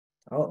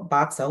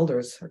box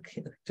elders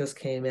just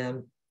came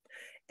in.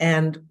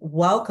 And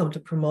welcome to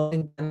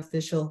promoting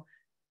beneficial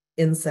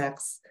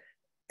insects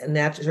and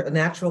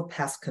natural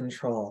pest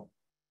control.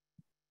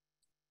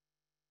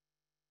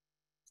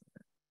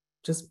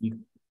 Just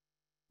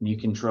you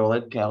control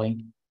it,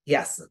 Kelly?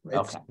 Yes,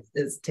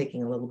 it's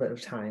taking a little bit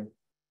of time.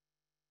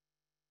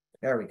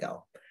 There we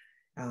go.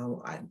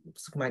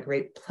 It's my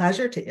great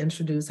pleasure to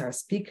introduce our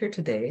speaker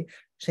today,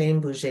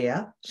 Shane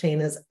Bugeja. Shane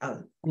is a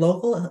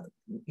local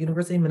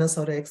University of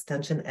Minnesota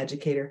extension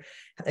educator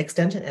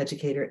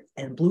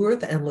in Blue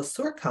Earth and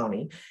Sueur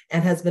County,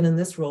 and has been in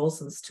this role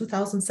since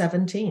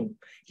 2017.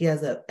 He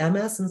has a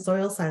MS in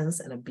soil science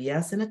and a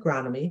BS in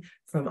agronomy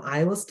from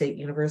Iowa State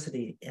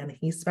University, and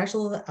he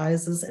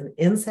specializes in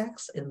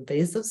insects,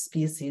 invasive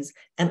species,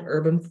 and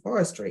urban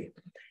forestry.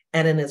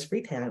 And in his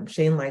free time,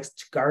 Shane likes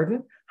to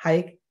garden,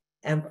 hike,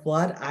 and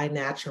flood eye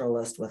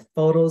naturalist with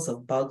photos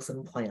of bugs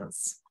and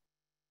plants.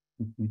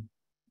 Mm-hmm.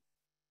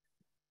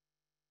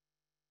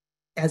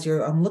 As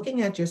I'm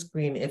looking at your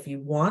screen, if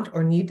you want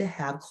or need to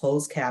have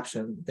closed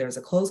caption, there's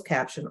a closed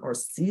caption or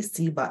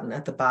CC button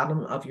at the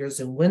bottom of your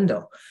Zoom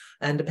window.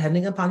 And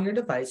depending upon your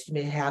device, you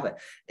may have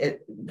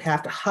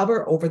have to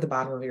hover over the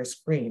bottom of your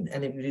screen.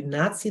 And if you do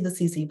not see the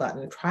CC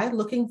button, try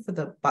looking for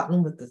the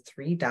button with the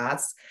 3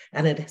 dots,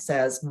 and it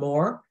says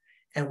more.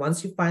 And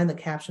once you find the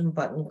caption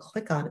button,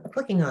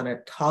 clicking on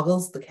it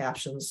toggles the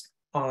captions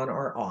on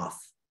or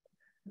off.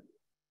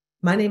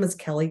 My name is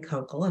Kelly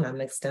Kunkel, and I'm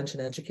an extension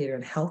educator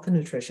in health and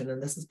nutrition,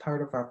 and this is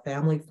part of our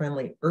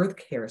family-friendly Earth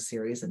Care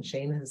series. And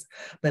Shane has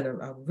been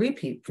a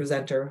repeat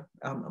presenter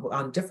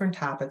on different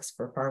topics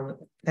for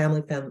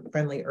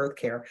family-friendly Earth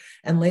Care.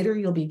 And later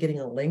you'll be getting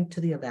a link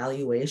to the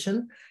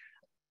evaluation.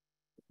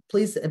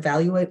 Please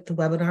evaluate the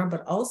webinar,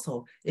 but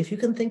also if you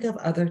can think of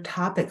other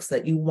topics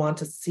that you want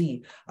to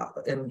see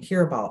and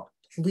hear about,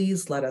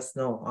 please let us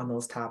know on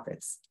those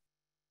topics.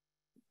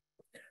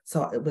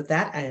 So with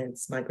that,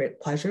 it's my great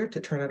pleasure to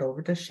turn it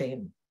over to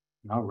Shane.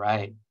 All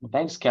right. Well,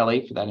 thanks,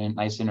 Kelly, for that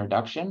nice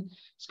introduction.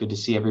 It's good to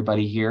see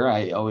everybody here.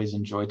 I always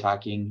enjoy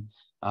talking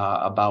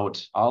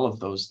about all of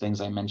those things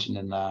I mentioned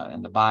in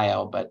the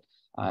bio, but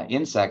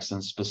insects,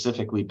 and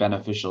specifically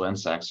beneficial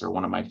insects, are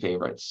one of my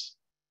favorites.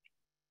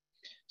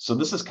 So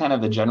this is kind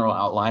of the general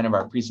outline of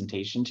our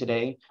presentation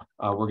today.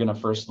 We're going to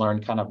first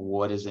learn kind of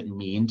what does it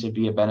mean to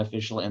be a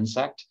beneficial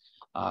insect?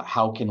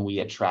 How can we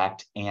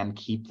attract and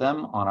keep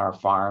them on our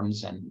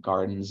farms and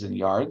gardens and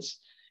yards?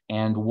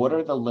 And what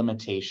are the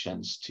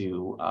limitations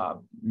to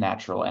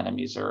natural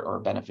enemies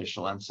or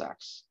beneficial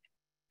insects?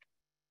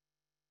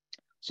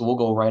 So we'll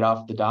go right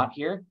off the dot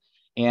here.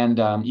 And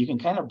you can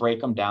kind of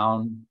break them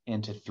down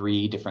into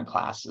 3 different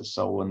classes.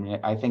 So when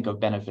I think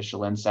of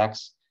beneficial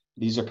insects,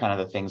 these are kind of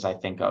the things I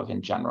think of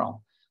in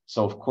general.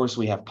 So of course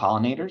we have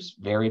pollinators,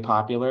 very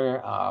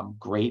popular,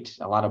 great,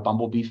 a lot of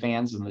bumblebee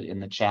fans in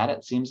the chat,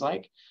 it seems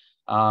like.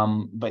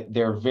 But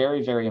they're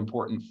very, very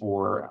important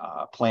for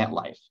plant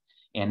life,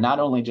 and not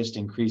only just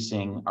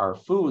increasing our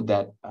food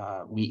that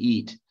we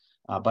eat,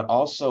 but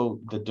also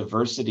the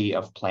diversity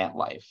of plant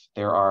life.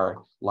 There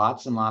are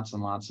lots and lots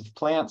and lots of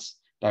plants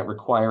that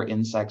require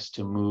insects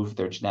to move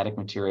their genetic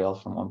material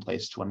from one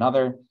place to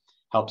another,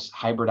 helps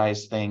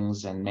hybridize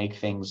things and make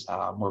things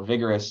more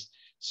vigorous.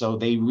 So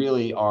they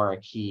really are a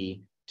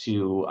key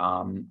to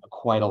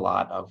quite a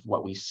lot of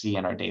what we see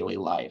in our daily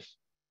life.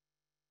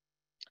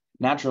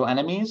 Natural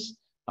enemies,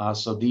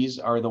 so these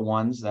are the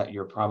ones that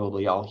you're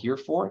probably all here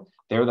for.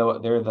 They're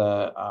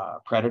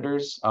the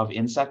predators of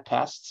insect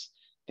pests.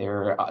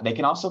 They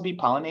can also be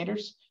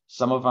pollinators,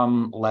 some of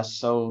them less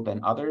so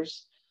than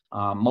others.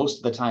 Most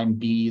of the time,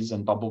 bees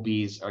and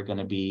bumblebees are going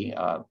to be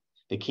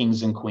the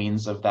kings and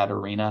queens of that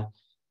arena.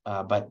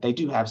 But they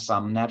do have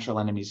some natural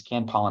enemies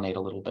can pollinate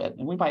a little bit,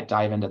 and we might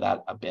dive into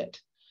that a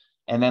bit.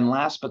 And then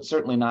last, but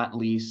certainly not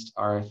least,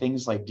 are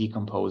things like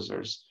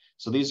decomposers.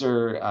 So these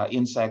are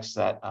insects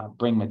that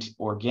bring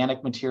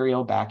organic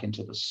material back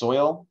into the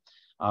soil,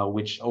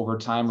 which over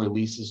time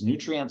releases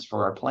nutrients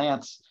for our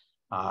plants.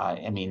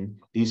 I mean,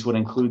 these would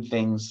include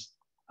things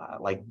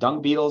like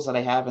dung beetles that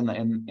I have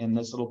in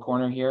this little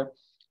corner here.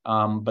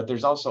 But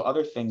there's also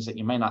other things that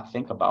you might not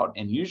think about.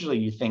 And usually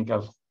you think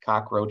of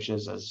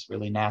cockroaches as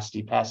really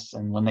nasty pests.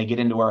 And when they get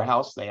into our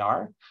house, they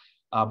are.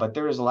 But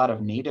there is a lot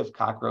of native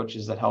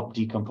cockroaches that help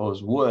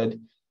decompose wood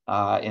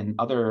and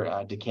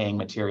other decaying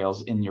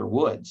materials in your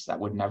woods. That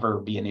would never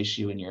be an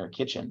issue in your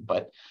kitchen.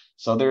 But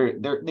so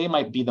they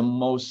might be the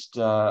most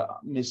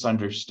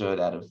misunderstood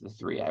out of the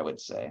 3, I would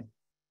say.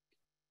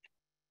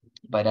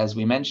 But as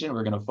we mentioned,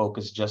 we're going to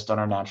focus just on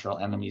our natural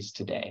enemies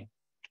today.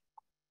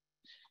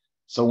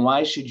 So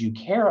why should you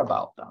care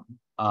about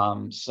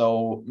them?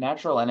 So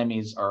natural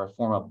enemies are a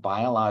form of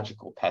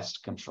biological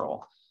pest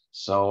control.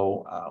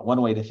 So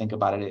one way to think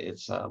about it,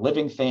 it's a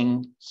living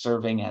thing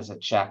serving as a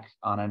check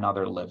on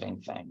another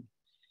living thing.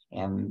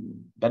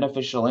 And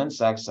beneficial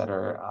insects that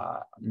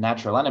are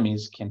natural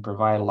enemies can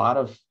provide a lot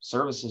of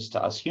services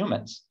to us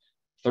humans.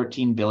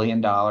 $13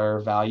 billion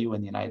value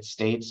in the United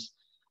States.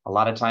 A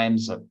lot of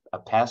times a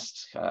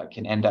pest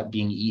can end up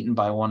being eaten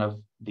by one of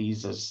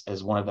these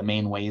as one of the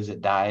main ways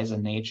it dies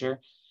in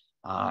nature.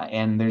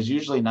 And there's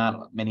usually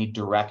not many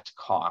direct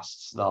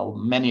costs, though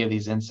many of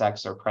these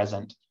insects are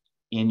present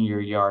in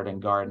your yard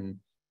and garden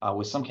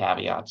with some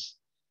caveats.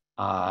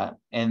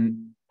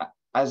 And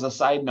as a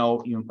side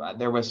note,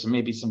 there was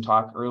maybe some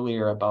talk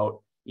earlier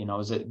about,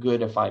 is it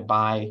good if I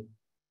buy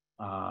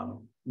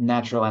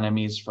natural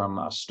enemies from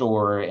a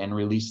store and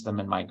release them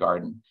in my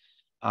garden?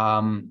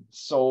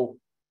 So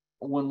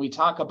when we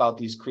talk about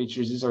these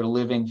creatures, these are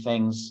living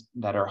things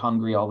that are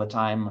hungry all the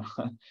time.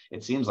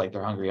 It seems like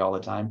they're hungry all the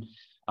time.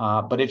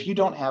 But if you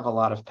don't have a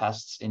lot of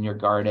pests in your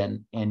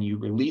garden and you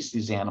release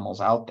these animals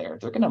out there,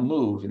 they're going to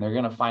move and they're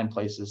going to find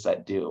places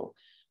that do.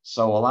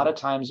 So a lot of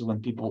times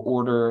when people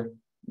order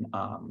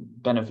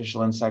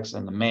beneficial insects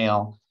in the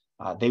mail,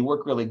 they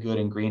work really good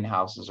in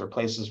greenhouses or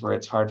places where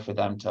it's hard for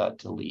them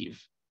to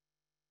leave.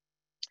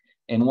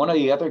 And one of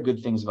the other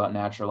good things about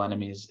natural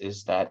enemies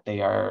is that they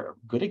are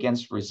good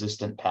against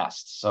resistant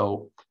pests.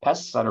 So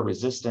pests that are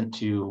resistant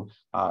to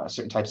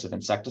certain types of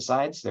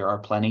insecticides, there are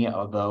plenty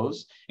of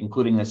those,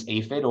 including this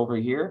aphid over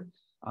here.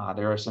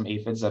 There are some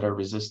aphids that are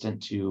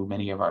resistant to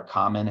many of our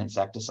common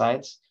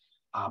insecticides,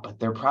 but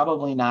they're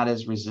probably not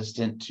as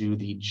resistant to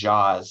the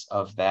jaws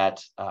of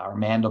that, or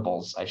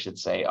mandibles, I should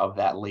say, of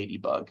that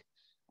ladybug.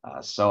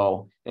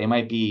 So they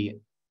might be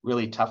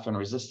really tough and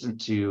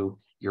resistant to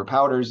your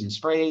powders and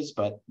sprays,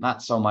 but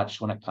not so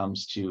much when it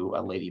comes to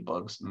a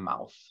ladybug's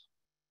mouth.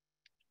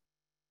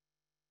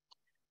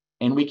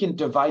 And we can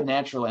divide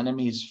natural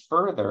enemies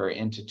further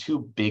into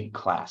two big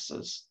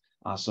classes.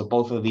 So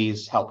both of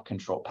these help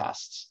control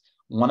pests.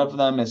 One of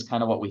them is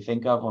kind of what we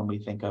think of when we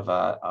think of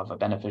a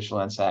beneficial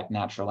insect,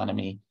 natural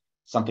enemy,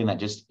 something that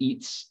just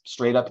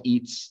straight up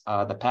eats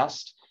the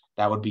pest.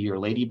 That would be your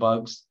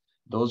ladybugs.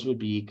 Those would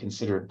be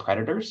considered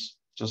predators.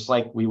 Just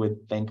like we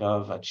would think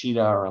of a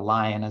cheetah or a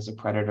lion as a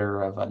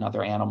predator of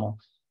another animal,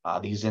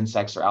 these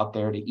insects are out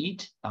there to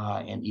eat,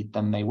 and eat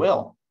them they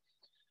will.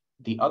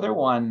 The other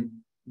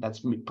one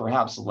that's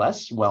perhaps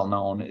less well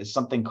known is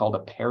something called a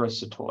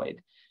parasitoid.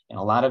 And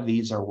a lot of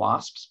these are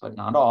wasps, but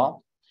not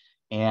all.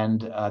 And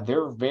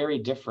they're very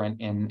different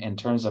in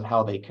terms of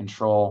how they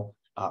control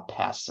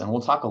pests. And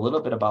we'll talk a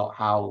little bit about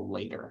how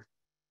later.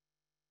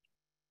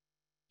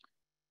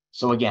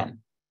 So again,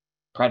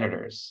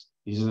 predators.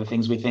 These are the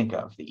things we think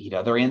of. They eat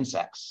other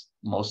insects.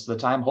 Most of the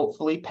time,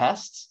 hopefully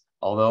pests,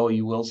 although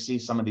you will see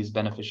some of these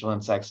beneficial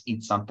insects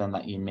eat something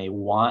that you may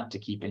want to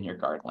keep in your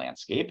garden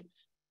landscape,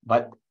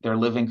 but they're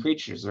living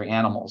creatures, they're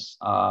animals.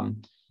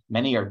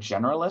 Many are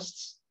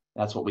generalists.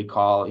 That's what we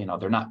call,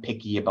 they're not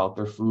picky about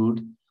their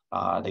food.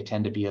 They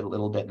tend to be a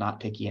little bit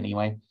not picky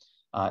anyway.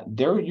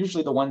 They're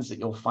usually the ones that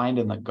you'll find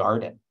in the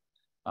garden.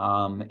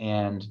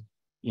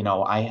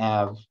 I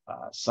have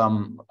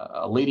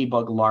a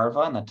ladybug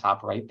larva in the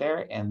top right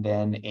there, and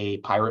then a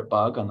pirate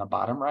bug on the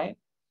bottom right.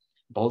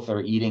 Both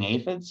are eating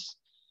aphids.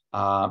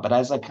 But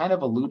as I kind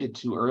of alluded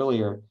to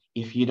earlier,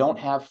 if you don't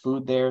have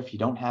food there, if you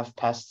don't have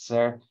pests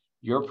there,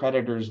 your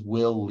predators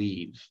will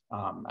leave.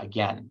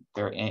 Again,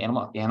 they're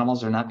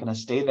animals are not going to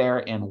stay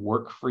there and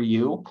work for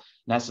you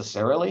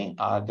necessarily.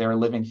 They're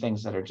living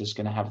things that are just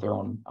going to have their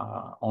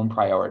own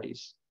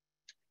priorities.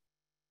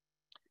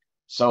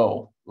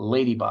 So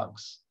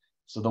ladybugs.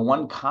 So the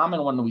one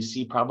common one that we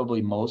see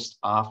probably most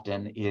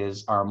often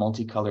is our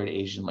multicolored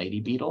Asian lady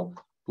beetle,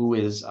 who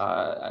is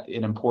an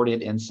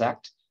imported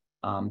insect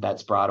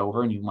that's brought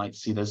over, and you might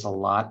see this a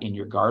lot in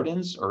your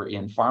gardens or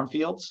in farm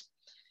fields.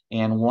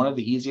 And one of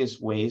the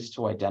easiest ways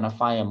to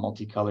identify a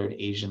multicolored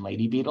Asian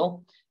lady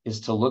beetle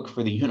is to look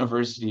for the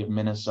University of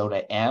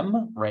Minnesota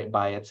M right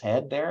by its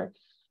head there.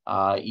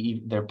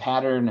 Their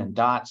pattern and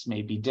dots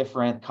may be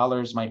different,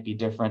 colors might be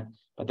different,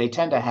 but they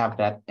tend to have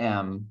that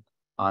M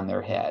on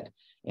their head.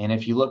 And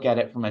if you look at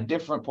it from a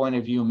different point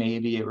of view,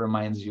 maybe it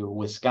reminds you of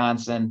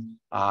Wisconsin,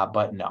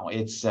 but no,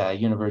 it's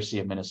University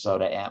of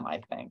Minnesota M,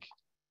 I think.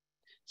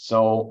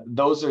 So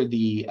those are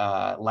the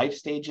life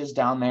stages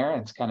down there.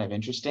 It's kind of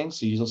interesting.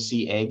 So you'll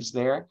see eggs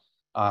there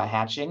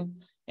hatching.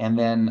 And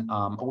then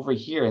over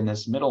here in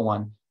this middle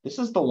one, this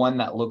is the one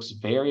that looks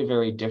very,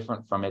 very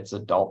different from its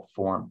adult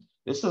form.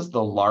 This is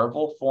the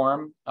larval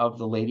form of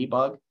the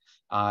ladybug.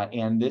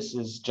 And this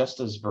is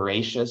just as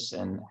voracious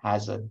and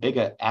has a big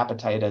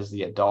appetite as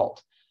the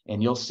adult.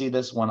 And you'll see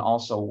this one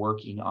also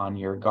working on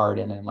your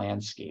garden and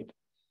landscape.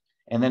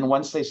 And then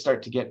once they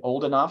start to get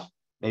old enough,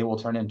 they will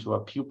turn into a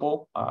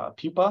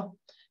pupa.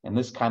 And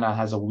this kind of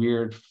has a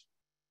weird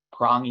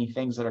prongy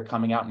things that are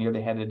coming out near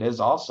the head. It is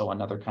also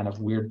another kind of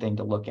weird thing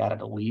to look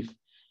at a leaf.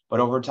 But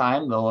over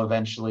time, they'll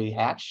eventually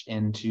hatch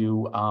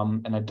into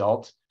an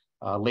adult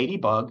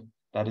ladybug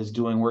that is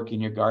doing work in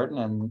your garden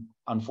and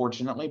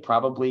unfortunately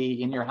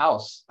probably in your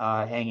house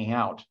hanging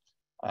out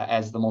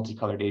as the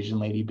multicolored Asian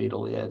lady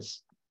beetle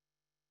is.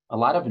 A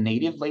lot of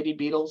native lady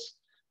beetles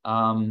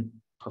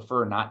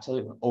prefer not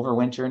to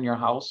overwinter in your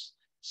house.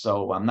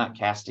 So I'm not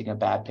casting a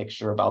bad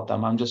picture about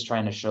them. I'm just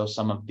trying to show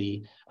some of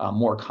the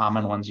more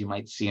common ones you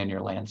might see in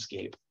your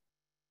landscape.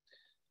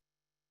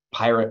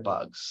 Pirate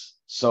bugs.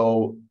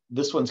 So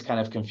this one's kind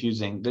of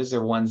confusing. These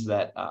are ones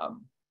that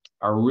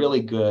are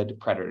really good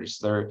predators.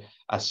 They're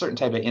a certain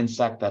type of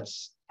insect that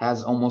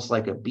has almost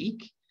like a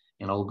beak,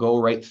 and it'll go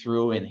right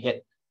through and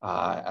hit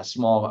a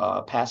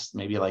small pest,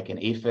 maybe like an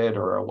aphid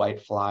or a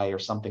white fly or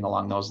something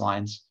along those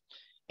lines.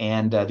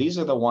 And these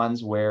are the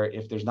ones where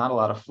if there's not a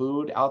lot of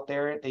food out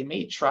there, they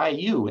may try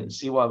you and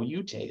see how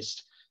you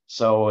taste.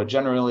 So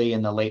generally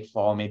in the late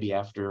fall, maybe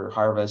after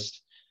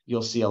harvest,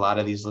 you'll see a lot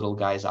of these little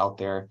guys out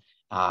there.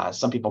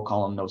 Some people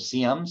call them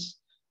no-see-ums,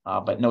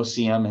 but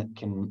no-see-um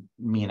can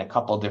mean a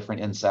couple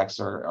different insects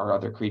or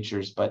other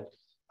creatures. But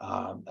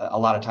a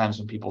lot of times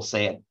when people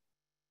say it,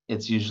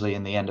 it's usually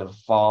in the end of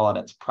fall, and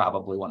it's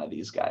probably one of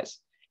these guys.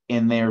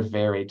 And they're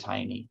very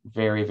tiny,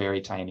 very,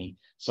 very tiny.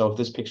 So if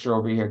this picture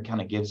over here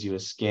kind of gives you a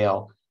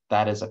scale,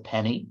 that is a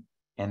penny,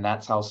 and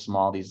that's how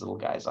small these little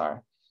guys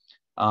are.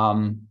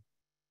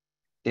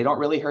 They don't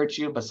really hurt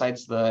you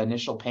besides the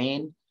initial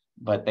pain,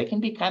 but they can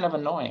be kind of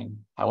annoying.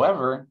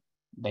 However,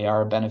 they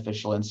are a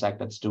beneficial insect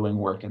that's doing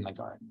work in the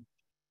garden.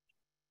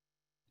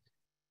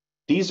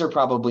 These are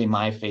probably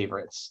my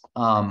favorites,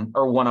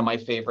 or one of my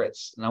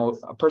favorites. Now,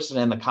 a person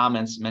in the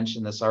comments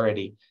mentioned this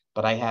already,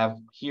 but I have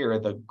here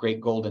the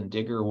great golden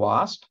digger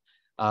wasp.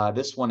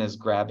 This one is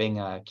grabbing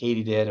a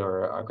katydid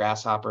or a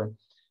grasshopper.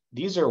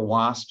 These are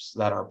wasps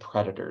that are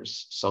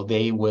predators. So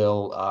they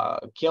will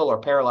kill or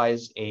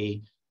paralyze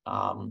a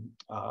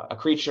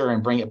creature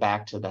and bring it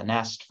back to the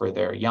nest for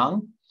their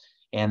young.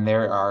 And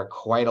there are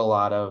quite a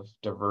lot of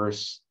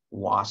diverse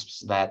wasps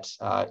that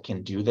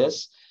can do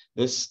this.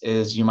 This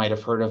is, you might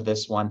have heard of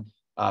this one.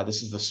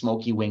 This is the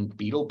smoky winged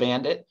beetle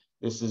bandit.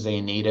 This is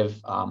a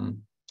native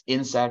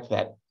insect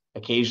that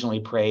occasionally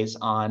preys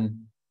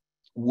on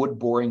wood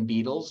boring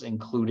beetles,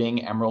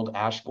 including emerald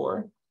ash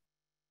borer.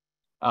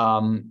 I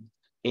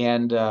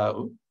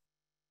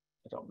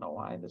don't know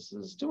why this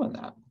is doing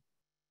that.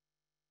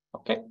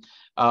 Okay.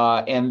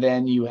 And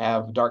then you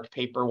have dark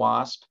paper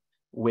wasp,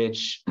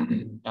 which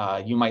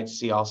you might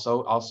see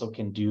also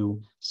can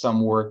do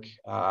some work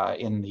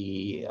in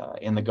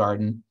the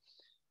garden.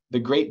 The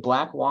great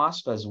black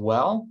wasp as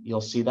well, you'll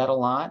see that a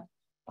lot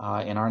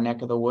in our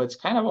neck of the woods,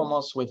 kind of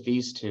almost with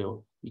these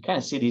two. You kind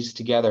of see these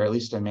together, at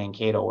least in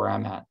Mankato where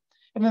I'm at.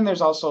 And then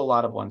there's also a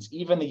lot of ones,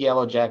 even the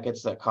yellow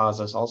jackets that cause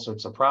us all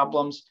sorts of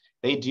problems.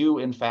 They do,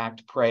 in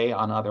fact, prey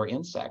on other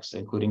insects,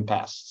 including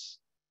pests.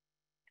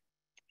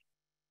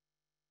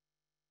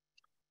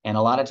 And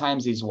a lot of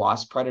times these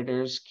wasp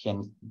predators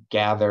can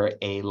gather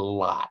a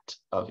lot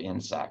of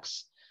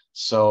insects.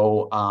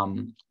 So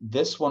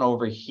this one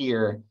over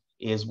here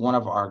is one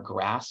of our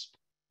grass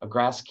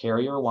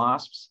carrier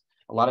wasps.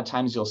 A lot of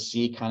times you'll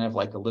see kind of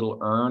like a little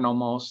urn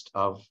almost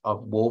of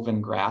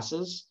woven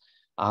grasses.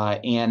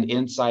 And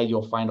inside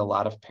you'll find a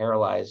lot of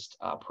paralyzed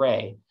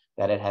prey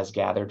that it has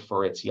gathered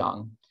for its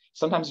young.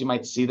 Sometimes you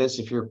might see this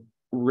if you're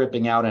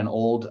ripping out an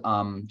old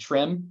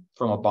trim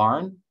from a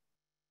barn.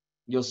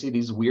 You'll see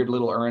these weird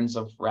little urns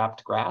of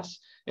wrapped grass.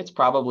 It's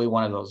probably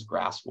one of those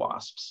grass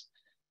wasps.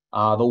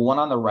 The one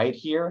on the right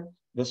here,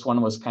 this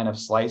one was kind of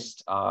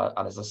sliced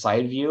as a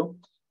side view.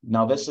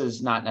 Now, this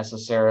is not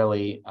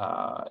necessarily,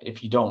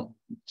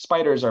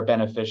 spiders are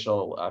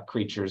beneficial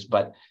creatures,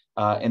 but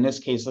in this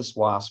case, this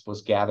wasp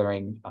was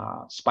gathering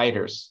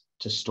spiders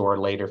to store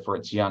later for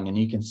its young. And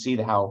you can see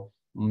how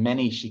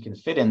many she can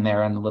fit in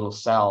there in the little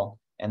cell.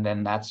 And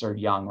then that's her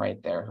young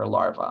right there, her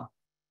larva.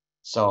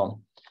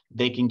 So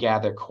they can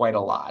gather quite a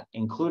lot,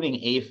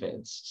 including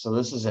aphids. So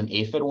this is an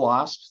aphid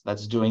wasp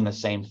that's doing the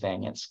same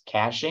thing. It's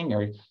caching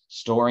or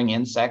storing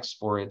insects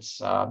for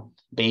its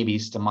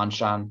babies to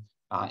munch on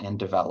and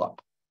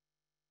develop.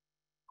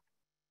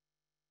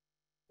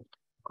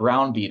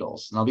 Ground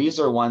beetles. Now, these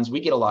are ones, we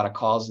get a lot of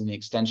calls in the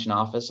extension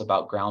office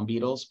about ground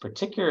beetles,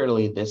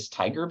 particularly this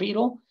tiger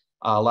beetle.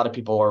 A lot of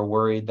people are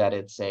worried that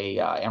it's a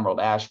emerald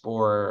ash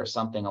borer or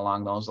something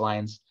along those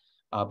lines.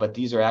 But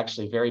these are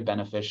actually very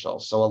beneficial.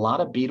 So a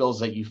lot of beetles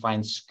that you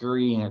find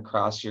scurrying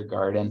across your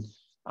garden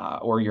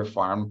or your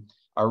farm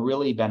are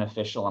really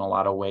beneficial in a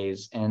lot of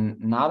ways. And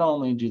not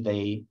only do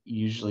they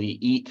usually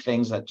eat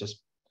things that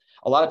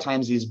a lot of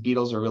times these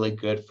beetles are really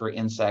good for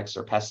insects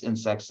or pest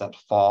insects that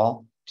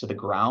fall to the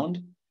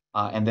ground,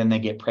 and then they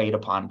get preyed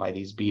upon by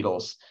these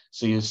beetles.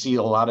 So you see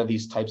a lot of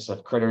these types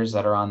of critters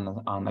that are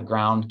on the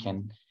ground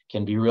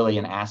can be really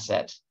an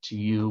asset to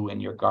you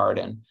and your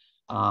garden.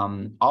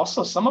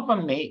 Also, some of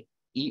them may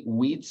eat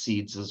weed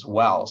seeds as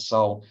well.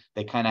 So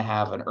they kind of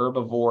have an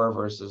herbivore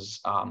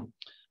versus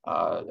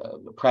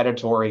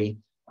predatory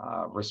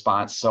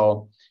response.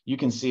 So you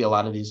can see a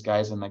lot of these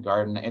guys in the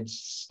garden.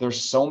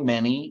 There's so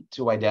many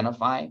to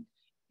identify.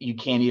 You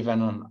can't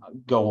even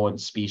go in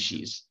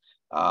species.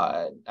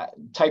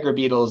 Tiger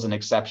beetle is an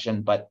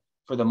exception, but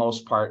for the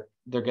most part,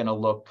 they're going to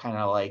look kind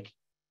of like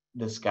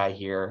this guy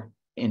here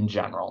in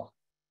general.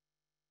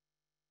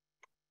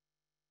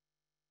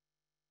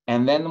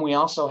 And then we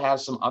also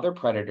have some other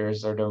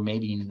predators that are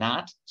maybe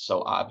not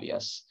so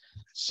obvious.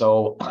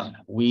 So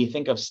we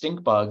think of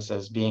stink bugs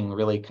as being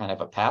really kind of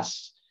a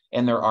pest,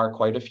 and there are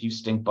quite a few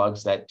stink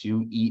bugs that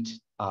do eat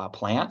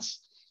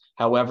plants.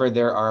 However,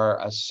 there are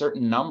a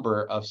certain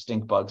number of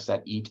stink bugs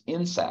that eat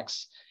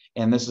insects.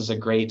 And this is a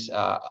great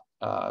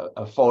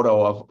a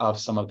photo of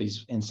some of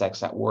these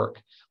insects at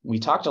work. We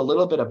talked a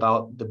little bit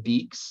about the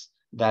beaks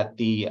that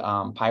the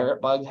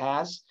pirate bug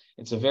has.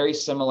 It's a very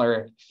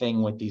similar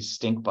thing with these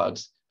stink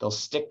bugs. They'll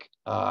stick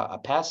a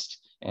pest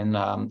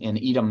and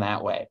eat them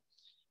that way.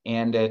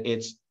 And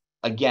it's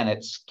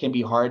can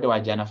be hard to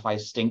identify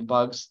stink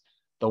bugs.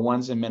 The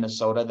ones in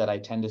Minnesota that I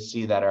tend to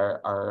see that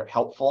are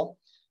helpful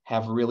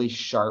have really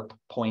sharp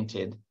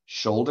pointed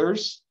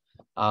shoulders.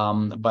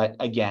 But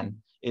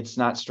again, it's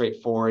not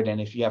straightforward. And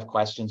if you have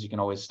questions, you can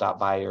always stop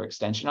by your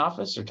extension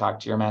office or talk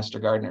to your master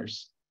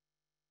gardeners.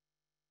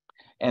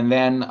 And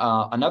then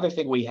another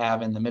thing we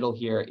have in the middle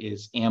here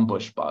is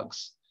ambush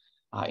bugs.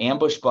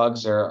 Ambush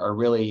bugs are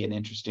really an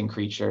interesting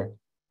creature.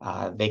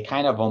 They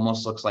kind of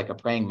almost looks like a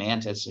praying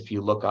mantis if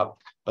you look up,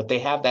 but they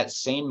have that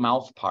same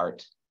mouth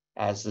part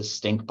as the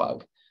stink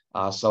bug.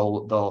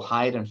 So they'll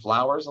hide in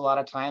flowers a lot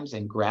of times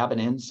and grab an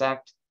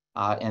insect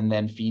and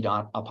then feed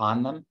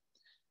upon them.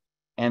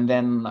 And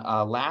then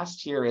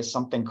last here is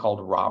something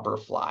called robber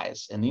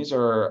flies. And these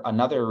are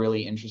another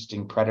really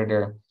interesting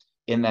predator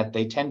in that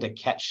they tend to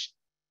catch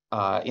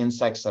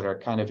insects that are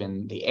kind of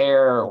in the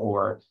air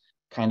or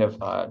kind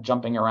of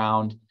jumping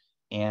around.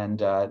 And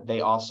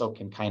they also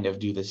can kind of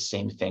do the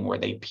same thing where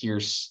they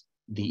pierce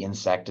the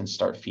insect and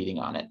start feeding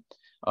on it.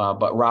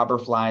 But robber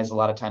flies, a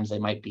lot of times they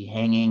might be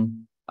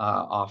hanging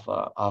off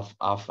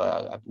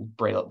a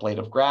blade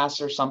of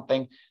grass or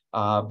something.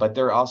 But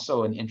they're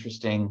also an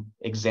interesting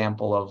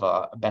example of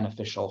a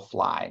beneficial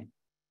fly.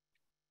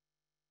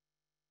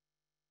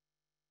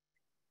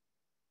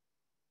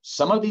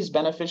 Some of these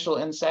beneficial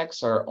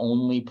insects are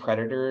only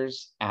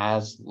predators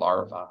as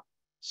larvae.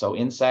 So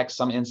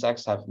some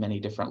insects have many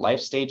different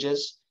life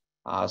stages.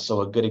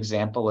 So a good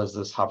example is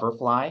this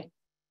hoverfly,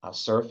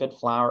 syrphid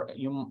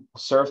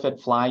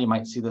fly. You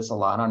might see this a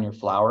lot on your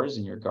flowers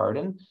in your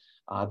garden.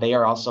 They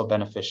are also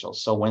beneficial.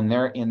 So when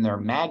they're in their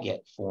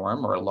maggot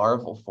form or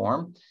larval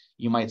form,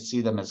 you might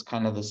see them as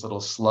kind of this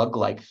little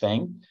slug-like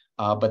thing,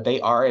 but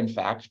they are in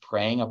fact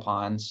preying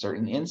upon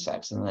certain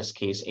insects, in this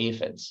case,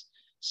 aphids.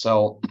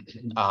 So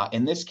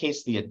in this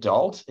case, the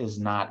adult is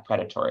not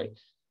predatory.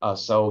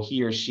 So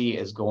he or she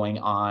is going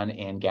on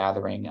and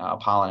gathering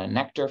pollen and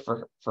nectar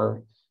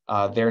for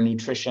their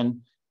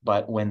nutrition.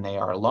 But when they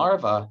are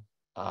larvae,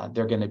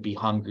 they're going to be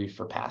hungry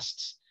for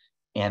pests.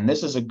 And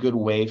this is a good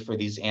way for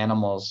these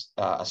animals,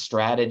 a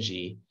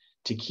strategy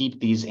to keep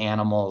these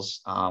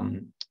animals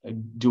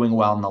doing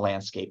well in the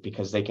landscape,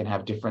 because they can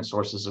have different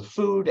sources of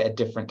food at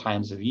different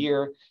times of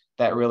year.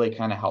 That really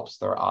kind of helps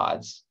their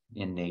odds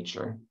in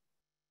nature.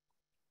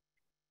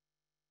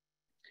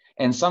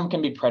 And some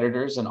can be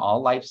predators in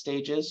all life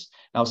stages.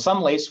 Now,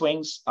 some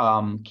lacewings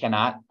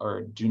cannot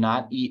or do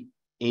not eat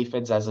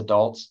aphids as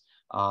adults.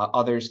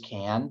 Others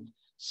can.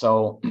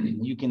 So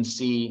you can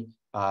see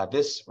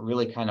this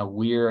really kind of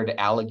weird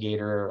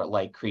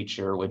alligator-like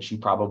creature, which you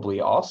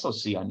probably also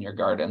see on your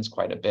gardens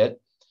quite a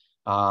bit.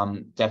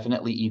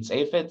 Definitely eats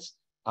aphids.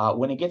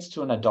 When it gets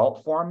to an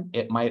adult form,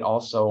 it might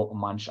also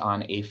munch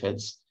on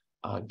aphids,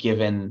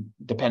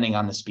 depending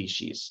on the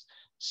species.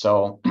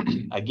 So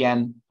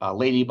again,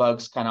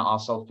 ladybugs kind of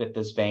also fit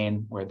this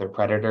vein, where they're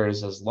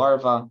predators as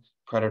larvae,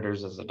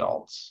 predators as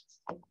adults.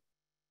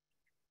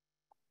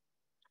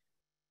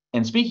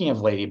 And speaking of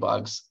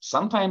ladybugs,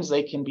 sometimes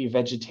they can be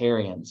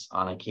vegetarians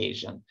on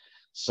occasion.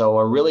 So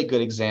a really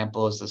good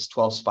example is this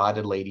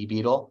 12-spotted lady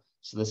beetle.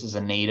 So this is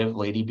a native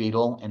lady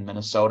beetle in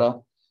Minnesota.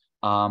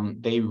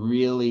 They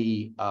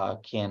really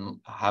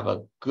can have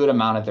a good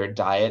amount of their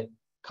diet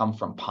come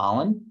from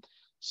pollen.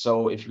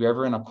 So if you're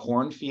ever in a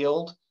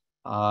cornfield,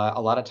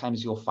 a lot of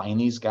times you'll find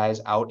these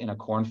guys out in a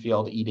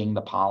cornfield eating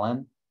the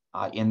pollen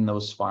in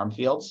those farm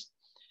fields.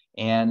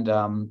 And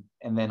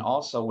then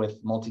also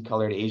with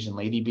multicolored Asian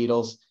lady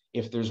beetles,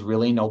 if there's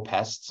really no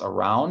pests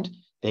around,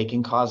 they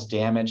can cause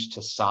damage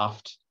to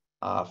soft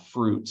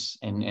fruits,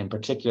 and in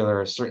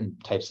particular, certain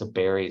types of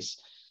berries.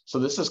 So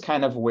this is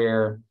kind of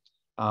where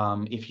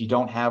if you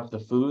don't have the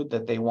food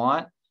that they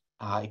want,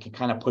 it can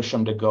kind of push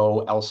them to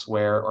go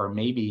elsewhere, or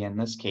maybe in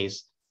this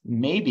case,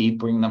 maybe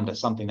bring them to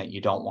something that you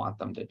don't want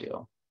them to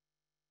do.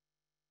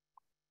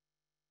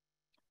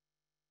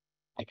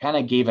 I kind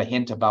of gave a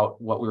hint about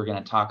what we were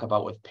going to talk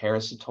about with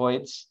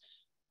parasitoids.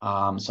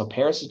 So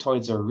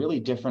parasitoids are really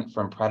different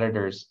from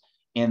predators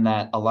in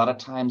that a lot of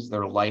times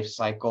their life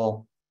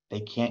cycle,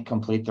 they can't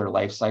complete their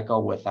life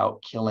cycle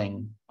without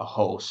killing a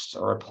host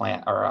or a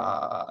plant or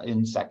an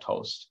insect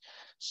host.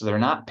 So they're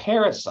not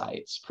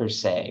parasites per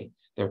se,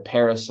 they're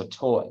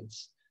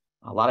parasitoids.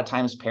 A lot of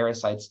times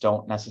parasites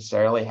don't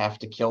necessarily have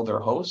to kill their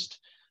host,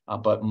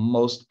 but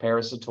most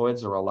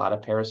parasitoids, or a lot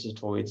of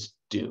parasitoids,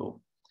 do.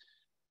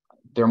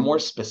 They're more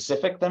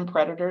specific than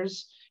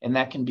predators, and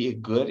that can be a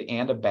good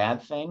and a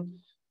bad thing.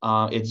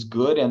 It's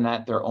good in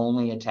that they're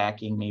only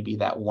attacking maybe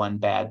that one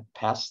bad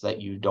pest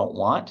that you don't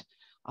want.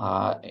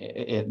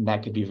 And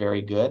that could be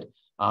very good.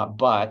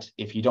 But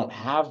if you don't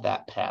have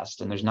that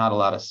pest and there's not a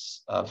lot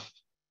of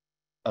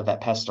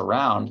that pest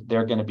around,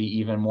 they're going to be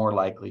even more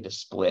likely to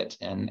split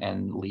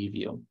and leave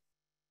you.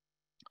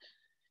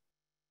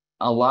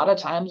 A lot of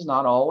times,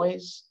 not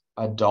always,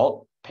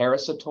 adult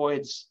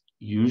parasitoids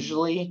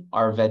usually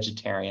are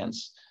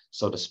vegetarians.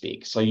 so to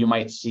speak. So you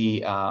might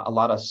see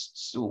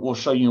we'll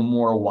show you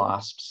more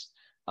wasps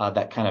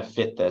that kind of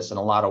fit this, and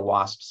a lot of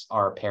wasps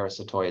are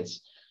parasitoids,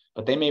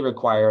 but they may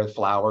require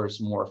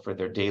flowers more for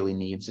their daily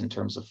needs in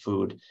terms of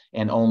food,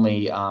 and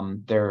only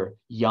their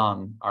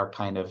young are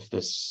kind of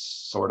this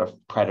sort of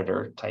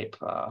predator type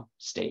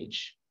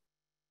stage.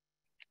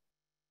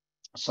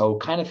 So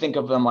kind of think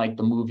of them like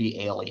the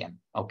movie Alien,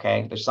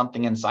 okay? There's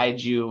something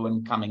inside you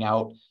and coming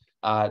out.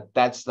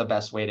 That's the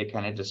best way to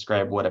kind of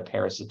describe what a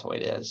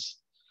parasitoid is.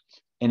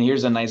 And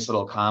here's a nice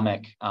little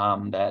comic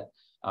that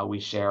we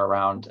share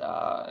around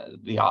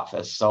the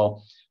office.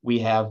 So we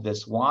have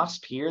this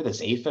wasp here,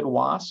 this aphid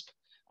wasp.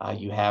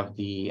 You have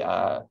the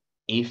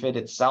aphid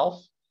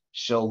itself.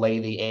 She'll lay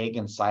the egg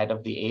inside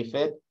of the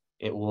aphid.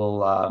 It will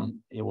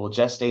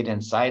gestate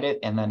inside it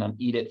and then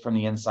eat it from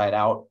the inside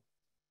out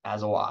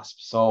as a wasp.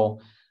 So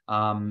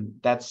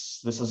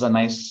this is a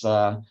nice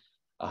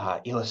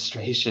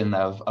illustration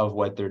of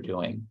what they're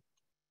doing.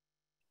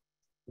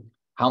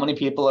 How many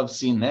people have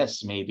seen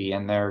this maybe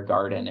in their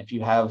garden? If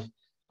you have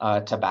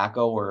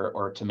tobacco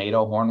or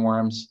tomato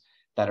hornworms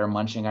that are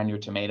munching on your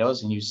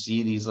tomatoes, and you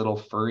see these little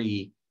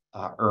furry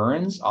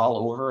urns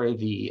all over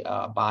the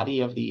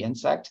body of the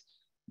insect,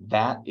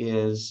 that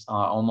is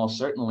almost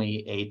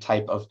certainly a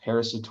type of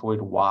parasitoid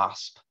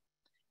wasp.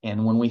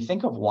 And when we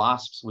think of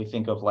wasps, we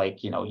think of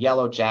like,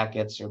 yellow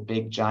jackets or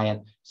big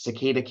giant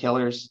cicada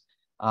killers.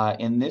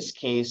 In this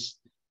case,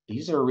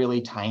 these are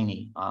really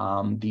tiny.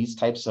 These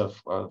types of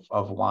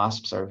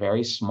wasps are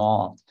very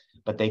small,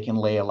 but they can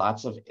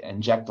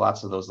inject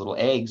lots of those little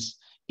eggs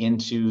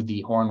into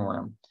the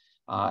hornworm.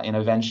 And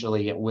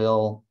eventually it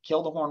will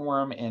kill the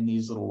hornworm, and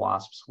these little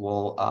wasps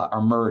will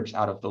emerge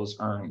out of those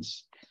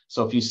urns.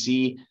 So if you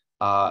see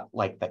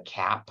like the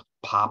cap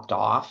popped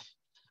off,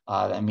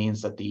 that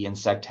means that the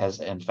insect has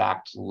in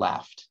fact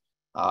left.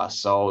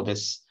 So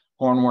this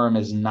hornworm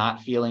is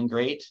not feeling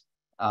great,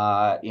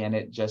 and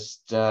it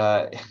just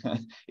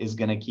is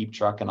going to keep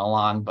trucking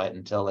along, but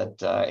until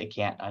it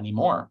can't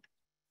anymore.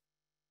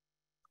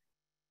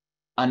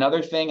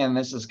 Another thing, and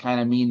this is kind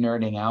of me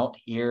nerding out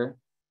here,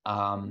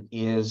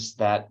 is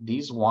that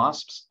these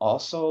wasps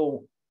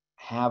also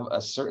have a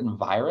certain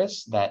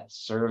virus that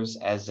serves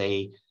as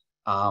a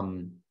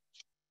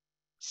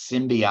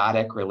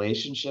symbiotic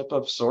relationship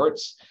of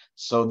sorts.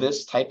 So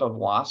this type of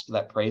wasp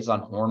that preys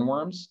on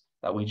hornworms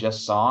that we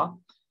just saw,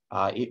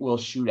 it will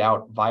shoot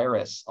out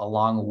virus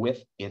along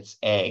with its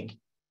egg.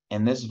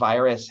 And this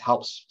virus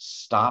helps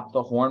stop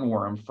the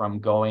hornworm from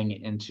going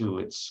into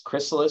its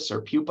chrysalis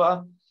or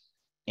pupa.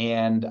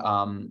 And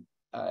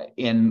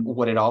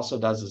what it also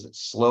does is it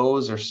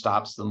slows or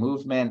stops the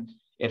movement.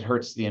 It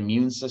hurts the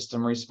immune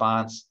system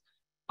response.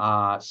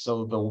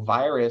 So the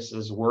virus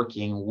is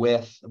working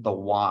with the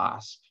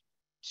wasp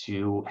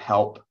to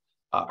help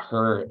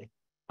her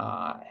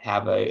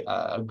have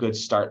a good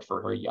start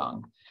for her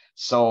young.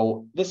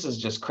 So this is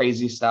just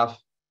crazy stuff.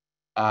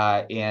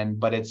 But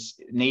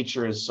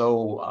nature is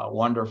so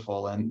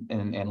wonderful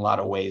in a lot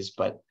of ways,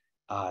 but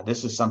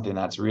this is something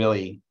that's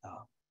really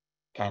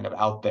kind of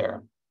out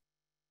there.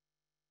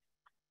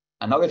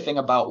 Another thing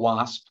about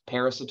wasp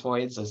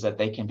parasitoids is that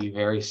they can be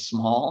very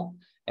small,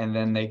 and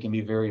then they can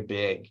be very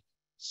big.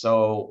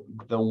 So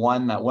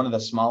one of the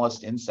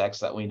smallest insects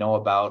that we know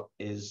about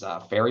is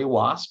fairy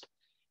wasp.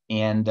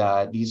 And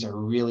these are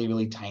really,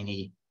 really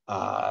tiny,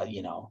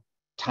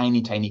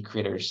 tiny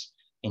critters.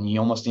 And you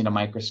almost need a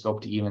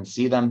microscope to even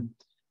see them.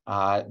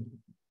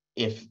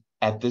 If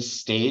at this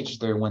stage,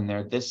 when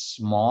they're this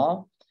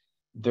small,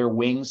 their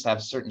wings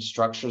have certain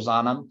structures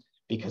on them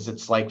because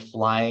it's like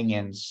flying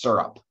in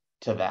syrup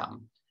to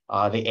them.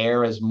 The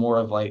air is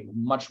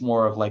much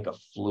more of like a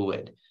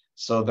fluid.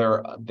 So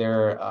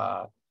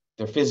their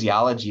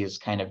physiology is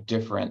kind of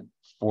different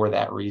for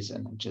that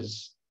reason, which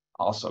is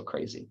also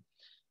crazy.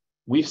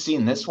 We've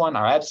seen this one,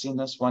 or I've seen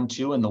this one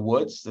too in the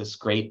woods, this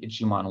great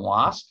Ichimon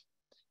wasp.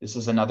 This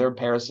is another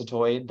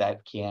parasitoid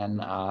that can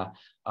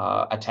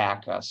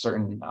attack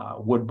certain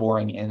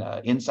wood-boring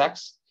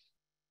insects.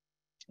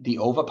 The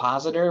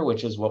ovipositor,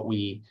 which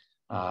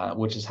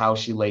is how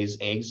she lays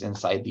eggs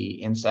inside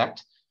the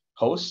insect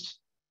host.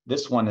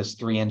 This one is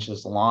 3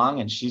 inches long,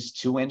 and she's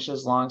 2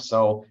 inches long.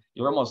 So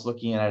you're almost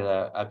looking at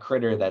a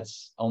critter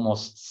that's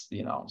almost,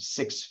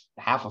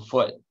 half a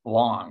foot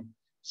long.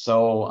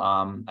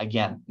 So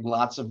again,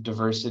 lots of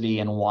diversity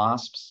in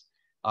wasps.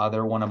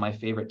 They're one of my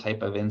favorite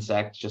type of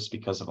insect just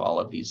because of all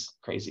of these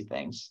crazy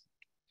things.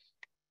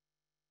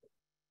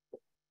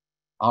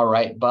 All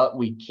right, but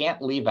we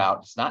can't leave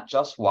out, it's not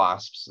just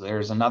wasps.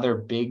 There's another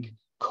big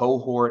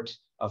cohort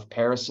of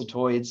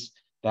parasitoids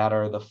that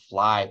are the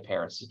fly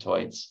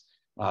parasitoids.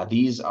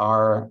 These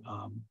are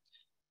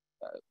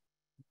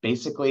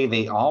basically,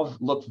 they all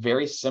look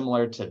very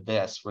similar to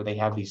this, where they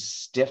have these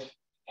stiff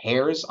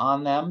hairs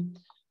on them.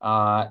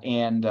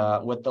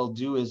 What they'll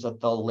do is that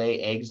they'll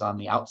lay eggs on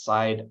the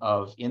outside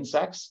of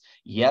insects.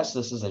 Yes,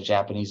 this is a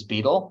Japanese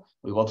beetle.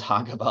 We will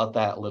talk about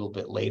that a little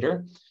bit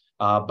later.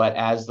 But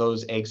as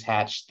those eggs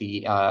hatch,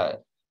 the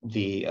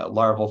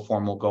larval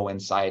form will go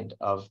inside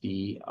of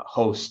the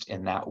host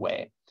in that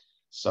way.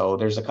 So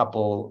there's a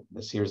couple,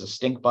 this here's a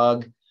stink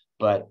bug,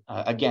 but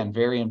again,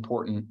 very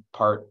important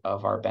part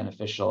of our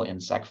beneficial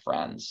insect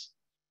friends.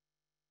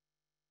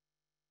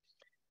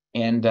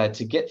 And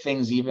to get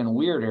things even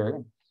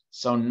weirder,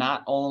 so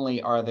not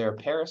only are there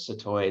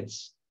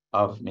parasitoids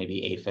of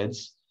maybe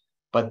aphids,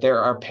 but there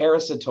are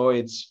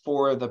parasitoids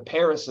for the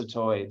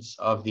parasitoids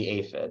of the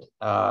aphid.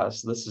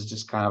 So this is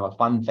just kind of a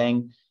fun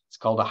thing. It's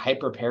called a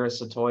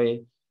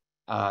hyperparasitoid.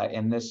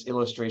 And this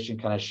illustration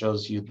kind of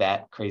shows you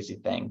that crazy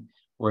thing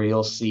where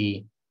you'll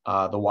see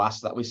the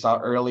wasp that we saw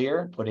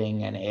earlier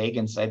putting an egg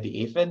inside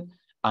the aphid.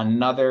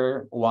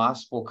 Another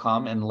wasp will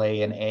come and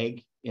lay an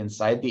egg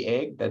inside the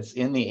egg that's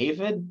in the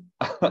aphid.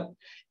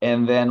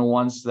 And then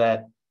once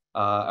that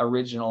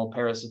original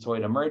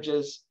parasitoid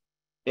emerges,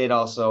 it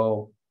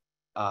also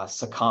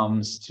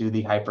succumbs to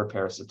the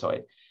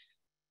hyperparasitoid.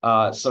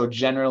 So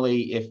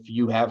generally, if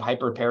you have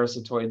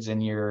hyperparasitoids in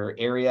your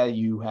area,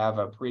 you have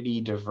a pretty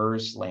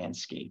diverse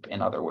landscape,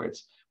 in other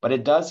words, but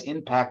it does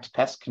impact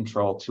pest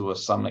control to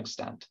some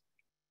extent.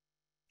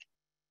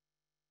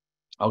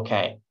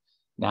 Okay,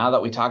 now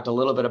that we talked a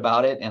little bit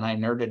about it and I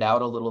nerded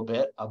out a little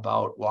bit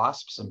about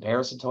wasps and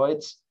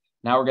parasitoids,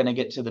 now we're going to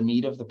get to the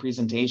meat of the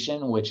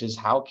presentation, which is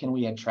how can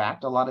we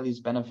attract a lot of these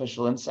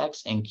beneficial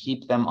insects and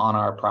keep them on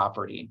our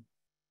property?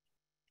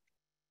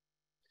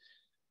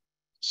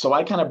 So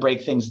I kind of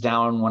break things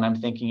down when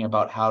I'm thinking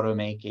about how to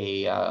make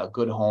a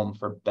good home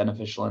for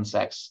beneficial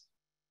insects.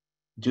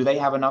 Do they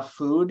have enough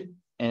food?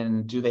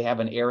 And do they have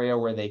an area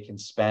where they can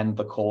spend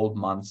the cold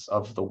months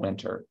of the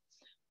winter?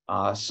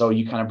 So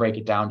you kind of break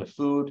it down to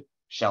food,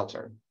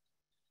 shelter.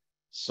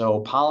 So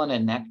pollen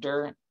and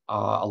nectar,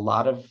 a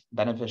lot of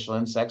beneficial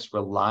insects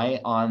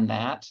rely on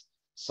that.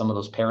 Some of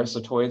those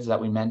parasitoids that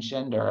we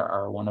mentioned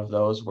are one of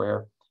those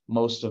where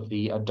most of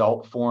the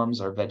adult forms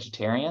are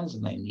vegetarians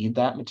and they need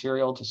that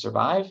material to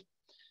survive.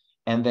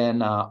 And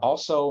then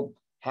also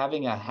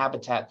having a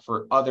habitat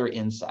for other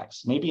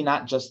insects, maybe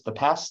not just the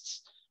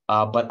pests,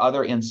 but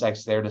other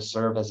insects there to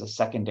serve as a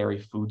secondary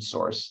food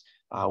source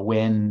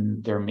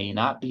when there may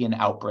not be an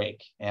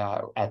outbreak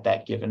at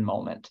that given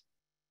moment.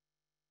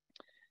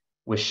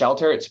 With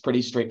shelter, it's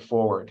pretty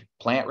straightforward.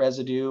 Plant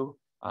residue,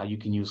 you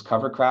can use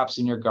cover crops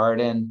in your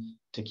garden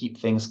to keep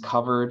things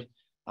covered.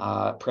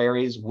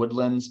 Prairies,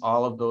 woodlands,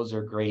 all of those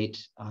are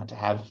great to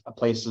have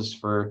places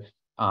for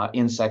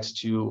insects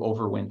to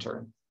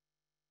overwinter.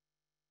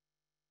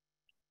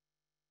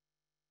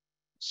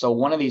 So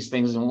one of these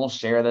things, and we'll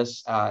share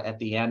this at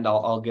the end,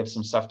 I'll give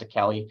some stuff to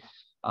Kelly,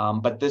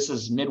 but this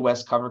is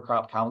Midwest Cover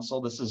Crop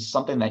Council. This is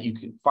something that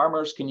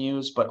farmers can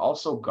use, but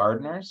also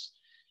gardeners.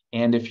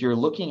 And if you're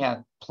looking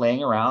at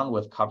playing around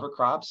with cover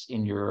crops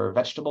in your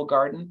vegetable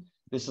garden,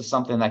 this is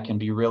something that can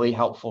be really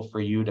helpful for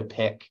you to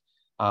pick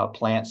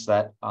plants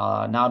that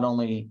not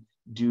only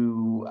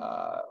do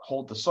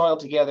hold the soil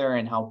together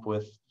and help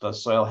with the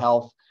soil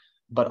health,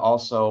 but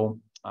also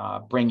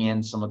bring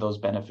in some of those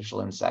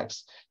beneficial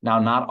insects. Now,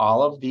 not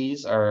all of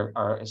these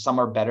some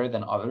are better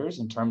than others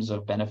in terms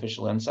of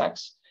beneficial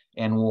insects,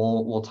 and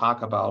we'll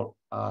talk about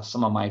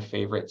some of my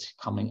favorites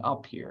coming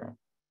up here.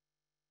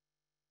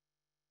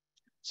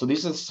 So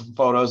these are some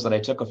photos that I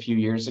took a few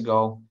years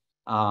ago.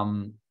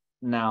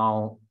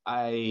 Now,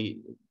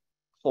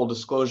 full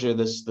disclosure,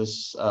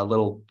 this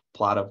little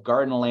plot of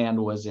garden land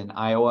was in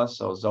Iowa,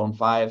 so zone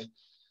 5.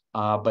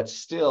 But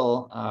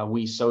still,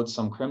 we sowed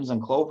some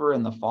crimson clover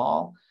in the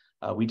fall.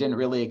 We didn't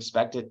really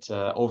expect it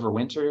to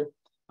overwinter,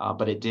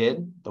 but it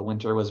did. The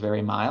winter was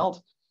very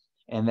mild.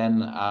 And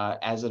then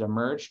as it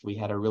emerged, we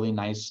had a really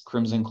nice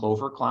crimson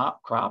clover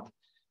crop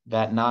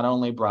that not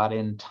only brought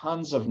in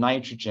tons of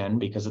nitrogen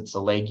because it's a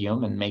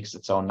legume and makes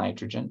its own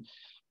nitrogen,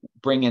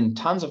 bring in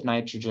tons of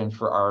nitrogen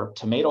for our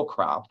tomato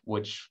crop,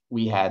 which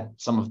we had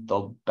some of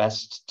the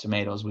best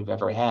tomatoes we've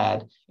ever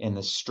had in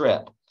the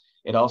strip.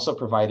 It also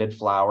provided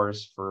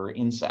flowers for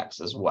insects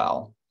as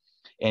well.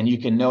 And you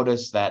can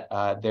notice that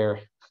there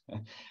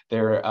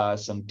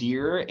some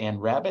deer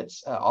and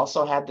rabbits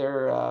also had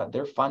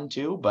their fun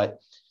too, but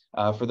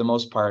for the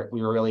most part,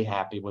 we were really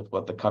happy with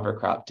what the cover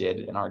crop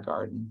did in our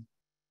garden.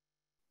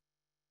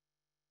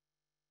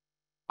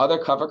 Other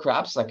cover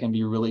crops that can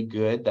be really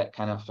good that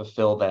kind of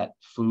fulfill that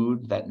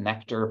food, that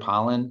nectar,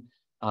 pollen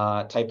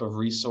type of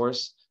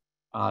resource.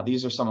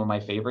 These are some of my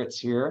favorites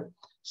here.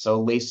 So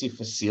Lacey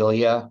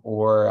Phacelia,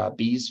 or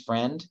bee's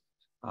friend.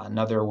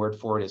 Another word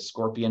for it is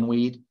scorpion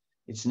weed.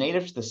 It's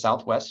native to the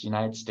Southwest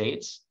United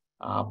States,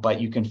 but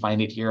you can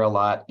find it here a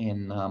lot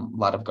in a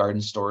lot of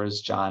garden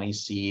stores, Johnny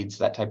Seeds,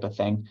 that type of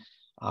thing.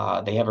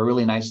 They have a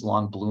really nice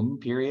long bloom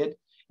period.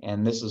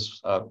 And this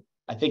is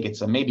I think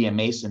it's maybe a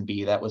mason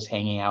bee that was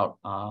hanging out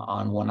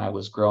on when I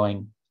was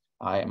growing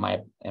in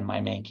my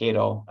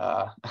Mankato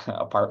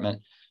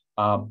apartment.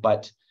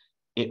 But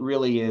it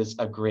really is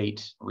a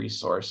great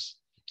resource.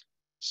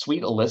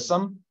 Sweet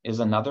alyssum is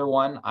another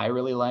one I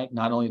really like.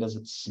 Not only does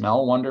it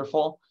smell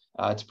wonderful,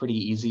 it's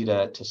pretty easy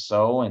to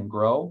sow and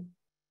grow.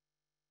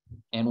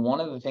 And one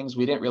of the things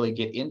we didn't really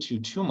get into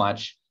too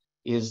much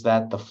is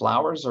that the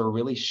flowers are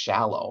really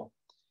shallow.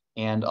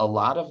 And a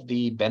lot of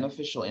the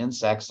beneficial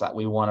insects that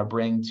we want to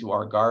bring to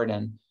our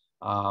garden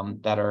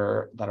that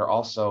are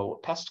also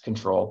pest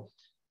control,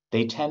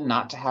 they tend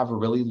not to have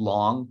really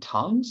long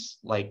tongues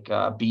like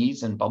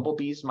bees and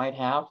bumblebees might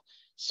have.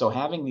 So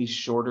having these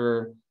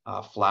shorter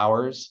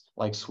flowers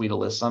like Sweet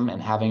Alyssum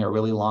and having a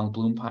really long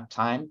bloom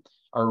time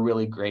are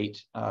really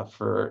great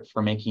for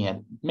making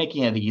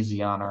it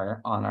easy on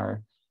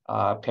our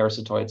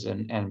parasitoids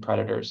and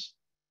predators.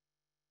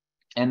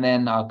 And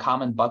then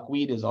common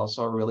buckwheat is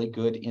also a really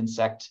good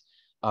insect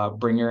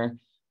bringer.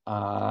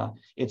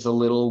 It's a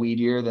little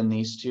weedier than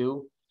these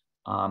two.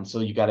 So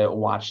you got to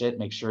watch it,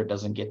 make sure it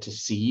doesn't get to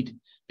seed,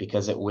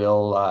 because it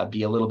will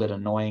be a little bit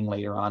annoying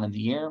later on in the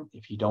year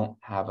if you don't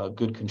have a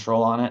good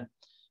control on it.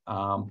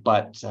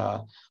 But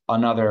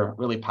another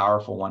really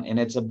powerful one, and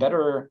it's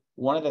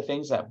one of the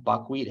things that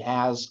buckwheat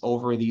has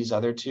over these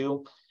other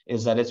two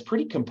is that it's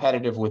pretty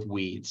competitive with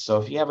weeds.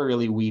 So if you have a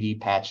really weedy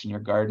patch in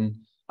your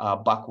garden,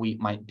 buckwheat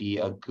might be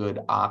a good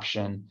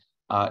option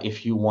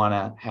if you want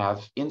to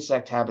have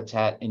insect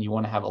habitat and you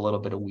want to have a little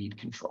bit of weed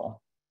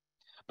control.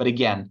 But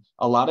again,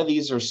 a lot of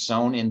these are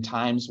sown in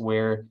times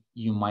where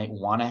you might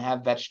want to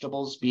have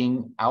vegetables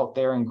being out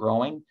there and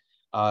growing.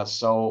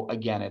 So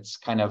again, it's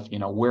kind of,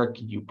 where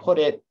can you put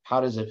it?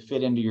 How does it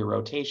fit into your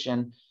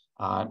rotation?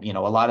 A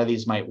lot of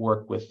these might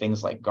work with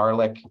things like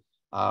garlic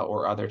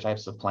or other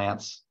types of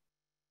plants.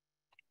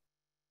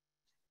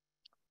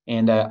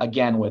 And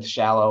again, with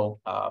shallow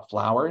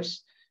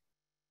flowers,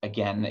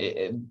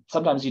 again,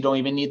 sometimes you don't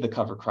even need the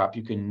cover crop.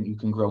 You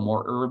can grow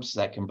more herbs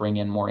that can bring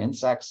in more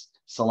insects.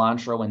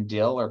 Cilantro and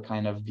dill are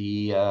kind of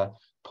the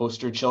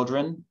poster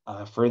children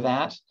for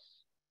that.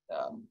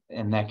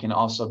 And that can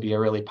also be a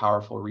really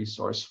powerful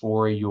resource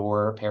for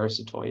your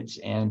parasitoids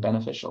and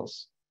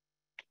beneficials.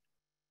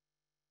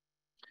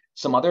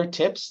 Some other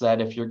tips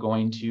that if you're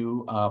going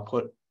to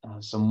put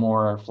some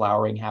more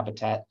flowering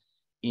habitat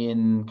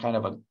in kind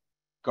of a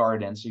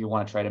garden, so you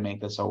want to try to make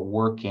this a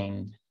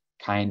working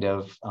kind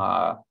of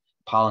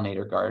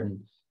pollinator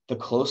garden, the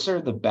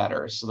closer the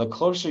better. So the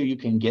closer you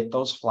can get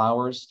those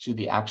flowers to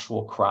the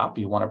actual crop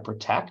you want to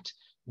protect,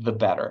 the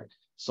better.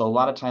 So a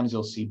lot of times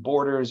you'll see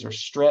borders or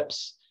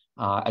strips.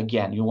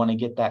 Again, you want to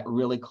get that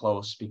really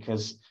close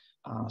because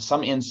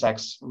some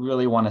insects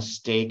really want to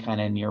stay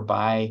kind of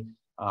nearby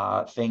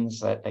things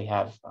that they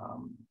have.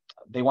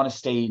 They want to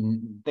stay,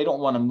 they don't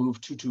want to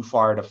move too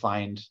far to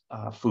find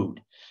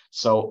food.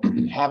 So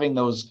having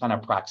those kind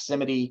of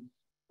proximity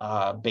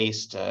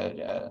based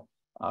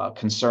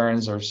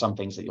concerns are some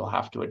things that you'll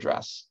have to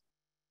address.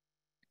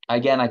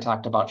 Again, I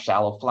talked about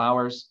shallow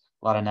flowers.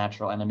 A lot of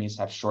natural enemies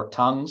have short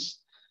tongues,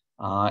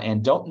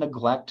 and don't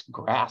neglect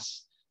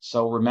grass.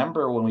 So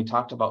remember, when we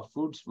talked about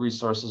food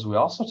resources, we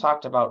also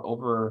talked about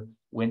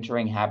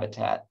overwintering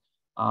habitat.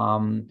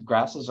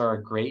 Grasses are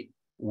a great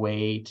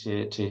way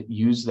to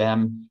use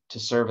them to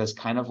serve as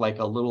kind of like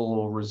a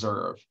little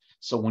reserve.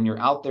 So when you're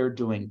out there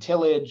doing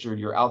tillage or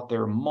you're out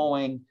there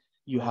mowing,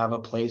 you have a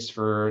place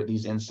for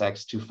these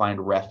insects to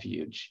find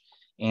refuge.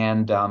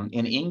 And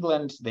in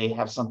England, they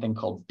have something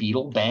called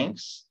beetle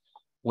banks,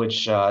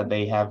 which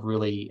they have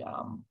really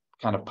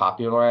kind of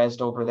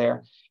popularized over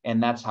there.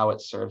 And that's how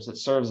it serves. It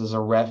serves as a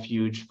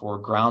refuge for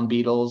ground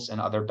beetles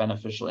and other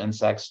beneficial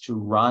insects to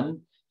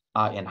run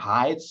and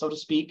hide, so to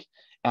speak,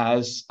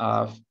 as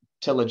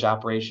tillage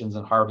operations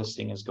and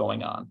harvesting is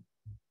going on.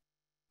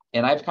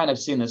 And I've kind of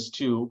seen this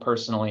too,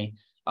 personally,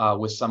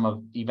 with some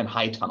of even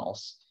high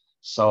tunnels.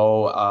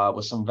 So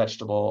with some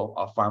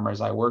vegetable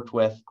farmers I worked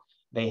with,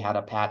 they had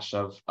a patch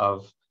of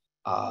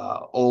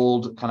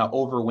old, kind of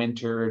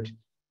overwintered,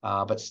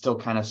 but still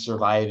kind of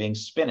surviving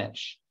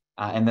spinach.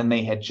 And then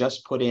they had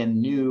just put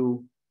in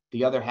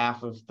the other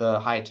half of the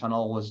high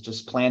tunnel was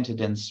just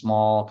planted in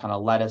small kind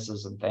of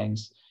lettuces and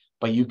things.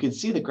 But you could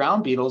see the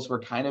ground beetles were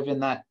kind of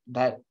in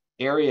that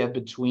area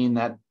between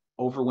that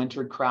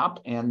overwintered crop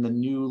and the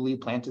newly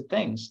planted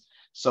things.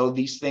 So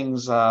these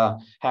things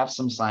have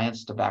some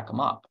science to back them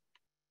up.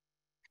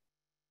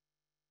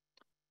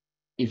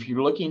 If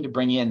you're looking to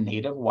bring in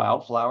native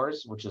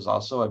wildflowers, which is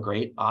also a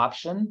great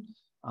option,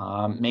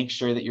 make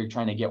sure that you're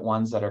trying to get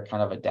ones that are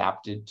kind of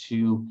adapted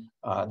to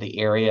the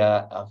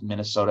area of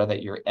Minnesota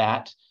that you're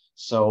at.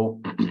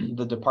 So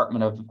the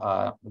Department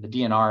of the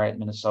DNR at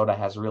Minnesota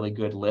has really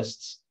good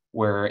lists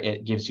where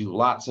it gives you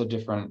lots of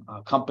different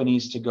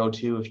companies to go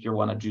to if you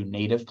want to do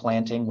native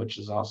planting, which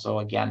is also,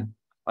 again,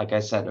 like I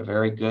said, a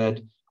very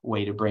good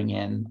way to bring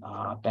in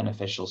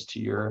beneficials to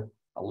your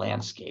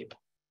landscape.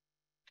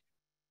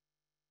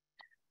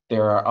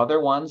 There are other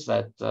ones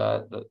that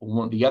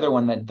the other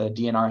one that the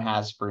DNR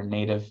has for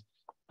native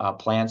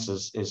plants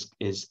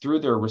is through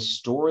their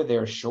Restore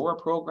Their Shore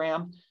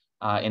program,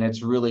 and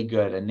it's really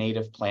good, a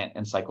native plant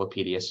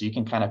encyclopedia. So you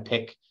can kind of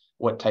pick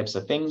what types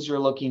of things you're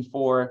looking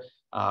for,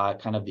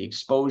 kind of the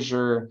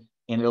exposure,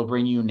 and it'll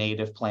bring you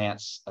native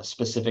plants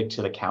specific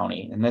to the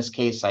county. In this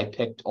case, I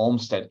picked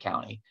Olmsted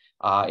County,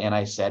 and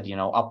I said,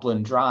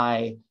 upland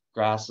dry,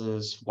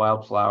 grasses,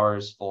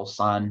 wildflowers, full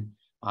sun.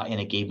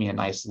 And it gave me a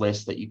nice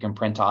list that you can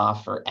print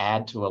off or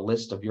add to a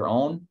list of your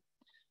own.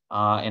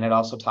 And it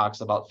also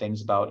talks about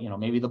things about,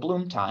 maybe the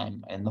bloom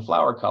time and the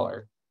flower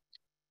color.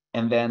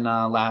 And then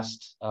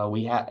last,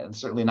 we have, and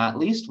certainly not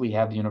least, we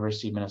have the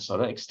University of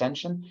Minnesota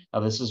Extension.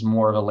 Now, this is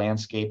more of a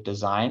landscape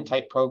design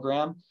type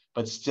program,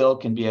 but still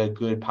can be a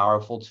good,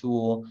 powerful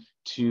tool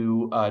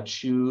to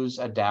choose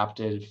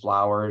adapted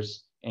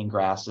flowers and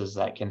grasses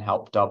that can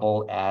help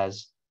double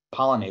as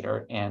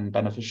pollinator and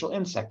beneficial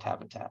insect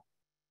habitat.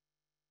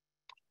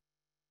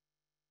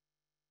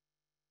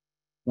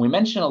 We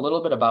mentioned a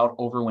little bit about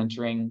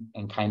overwintering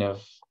and kind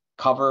of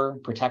cover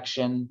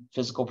protection,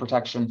 physical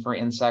protection for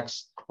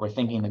insects. We're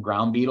thinking the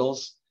ground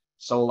beetles.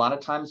 So a lot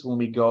of times when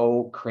we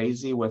go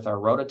crazy with our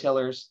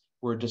rototillers,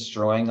 we're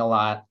destroying a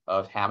lot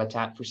of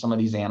habitat for some of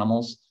these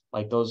animals,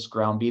 like those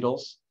ground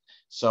beetles.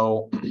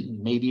 So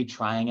maybe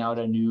trying out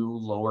a new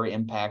lower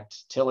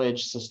impact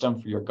tillage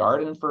system for your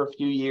garden for a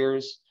few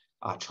years.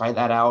 Try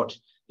that out.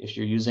 If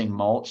you're using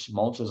mulch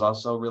is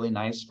also really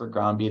nice for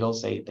ground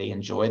beetles. They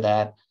enjoy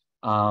that.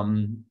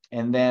 And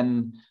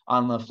then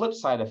on the flip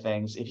side of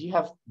things, if you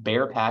have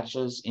bare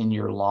patches in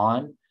your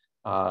lawn,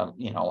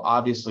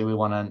 obviously we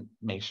want to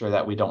make sure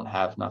that we don't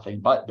have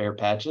nothing but bare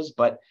patches,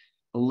 but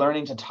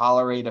learning to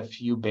tolerate a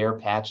few bare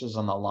patches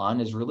on the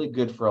lawn is really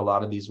good for a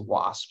lot of these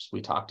wasps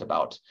we talked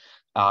about,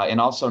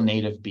 and also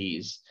native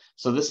bees.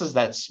 So this is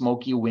that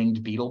smoky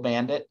winged beetle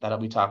bandit that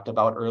we talked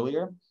about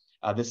earlier.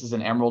 This is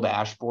an emerald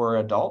ash borer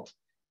adult.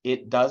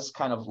 It does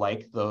kind of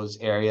like those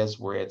areas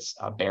where it's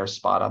a bare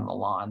spot on the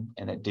lawn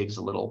and it digs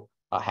a little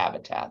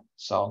habitat.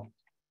 So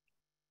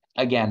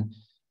again,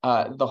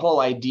 the whole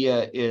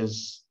idea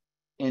is,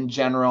 in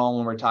general,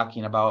 when we're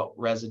talking about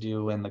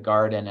residue in the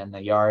garden and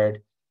the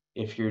yard,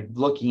 if you're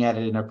looking at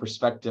it in a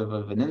perspective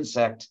of an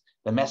insect,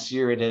 the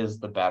messier it is,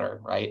 the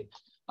better, right?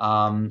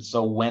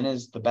 So when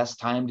is the best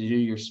time to do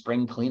your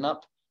spring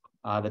cleanup?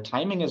 The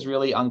timing is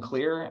really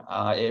unclear.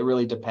 It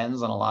really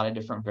depends on a lot of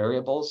different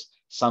variables.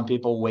 Some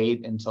people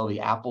wait until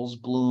the apples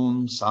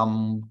bloom,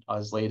 some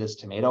as late as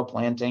tomato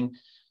planting.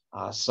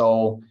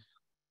 So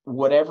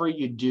whatever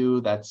you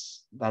do,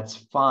 that's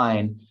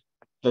fine.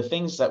 The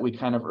things that we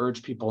kind of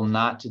urge people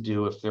not to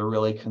do if they're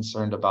really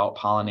concerned about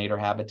pollinator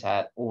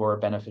habitat or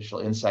beneficial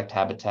insect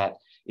habitat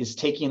is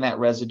taking that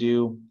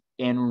residue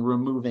and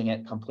removing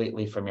it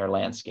completely from your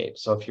landscape.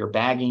 So if you're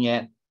bagging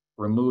it,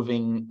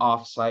 removing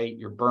offsite,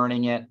 you're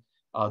burning it,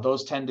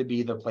 those tend to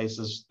be the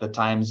places, the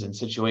times and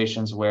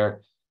situations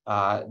where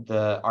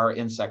our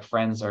insect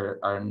friends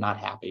are not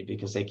happy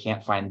because they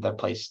can't find the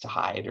place to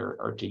hide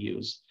or to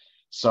use.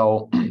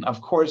 So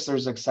of course,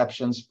 there's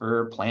exceptions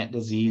for plant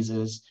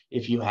diseases.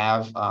 If you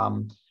have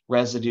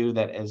residue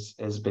that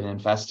has been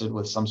infested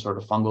with some sort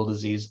of fungal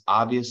disease,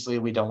 obviously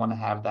we don't want to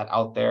have that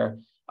out there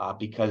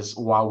because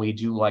while we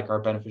do like our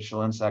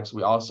beneficial insects,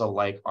 we also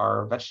like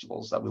our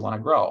vegetables that we want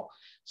to grow.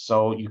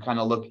 So you kind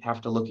of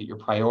have to look at your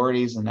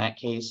priorities in that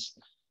case.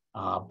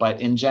 But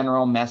in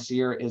general,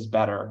 messier is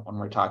better when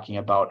we're talking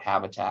about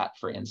habitat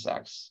for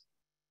insects.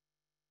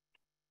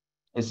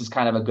 This is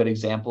kind of a good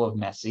example of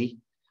messy.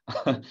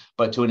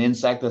 But to an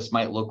insect, this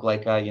might look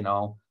like a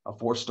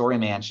 4-story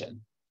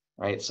mansion,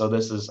 right? So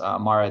this is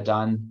Mara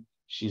Dunn.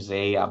 She's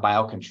a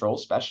biocontrol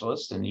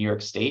specialist in New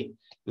York State.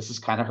 This is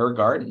kind of her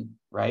garden,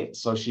 right?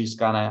 So she's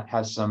gonna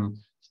have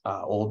some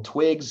old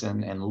twigs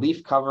and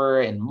leaf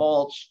cover and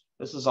mulch.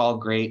 This is all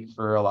great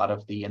for a lot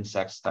of the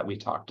insects that we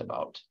talked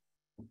about.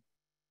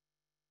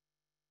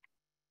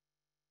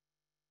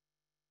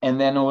 And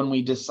then when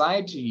we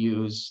decide to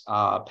use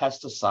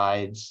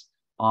pesticides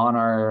on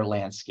our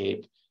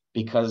landscape,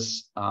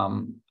 because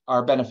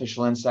our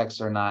beneficial insects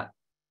are not,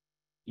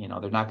 they're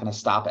not going to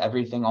stop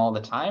everything all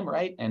the time,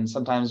 right? And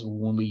sometimes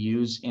when we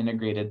use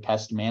integrated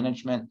pest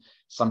management,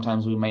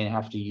 sometimes we may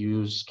have to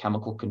use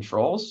chemical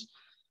controls.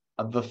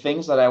 The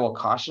things that I will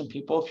caution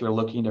people if you're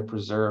looking to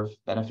preserve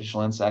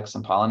beneficial insects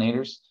and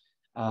pollinators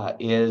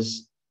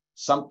is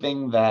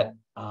something that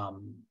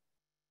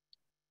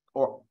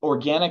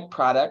organic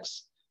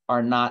products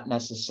are not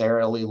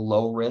necessarily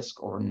low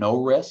risk or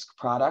no risk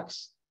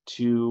products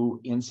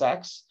to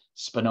insects.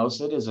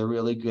 Spinosad is a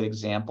really good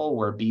example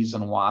where bees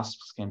and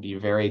wasps can be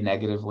very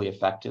negatively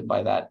affected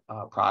by that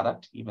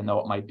product, even though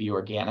it might be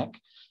organic.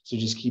 So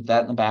just keep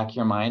that in the back of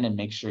your mind and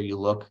make sure you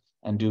look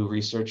and do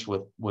research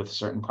with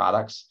certain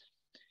products.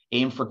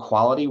 Aim for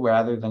quality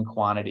rather than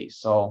quantity.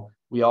 So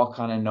we all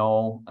kind of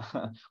know,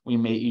 you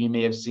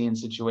may have seen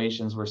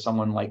situations where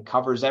someone like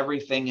covers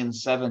everything in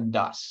 7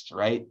 dust,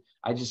 right?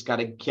 I just got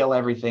to kill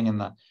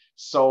everything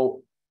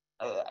so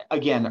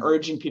again,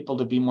 urging people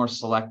to be more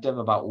selective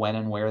about when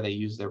and where they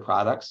use their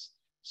products.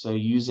 So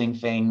using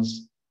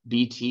things,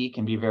 BT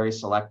can be very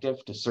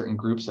selective to certain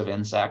groups of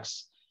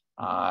insects,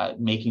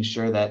 making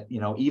sure that,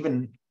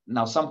 even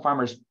now some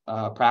farmers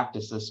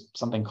practice this,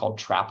 something called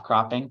trap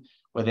cropping,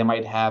 where they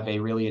might have a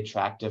really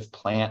attractive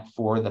plant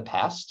for the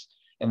pest.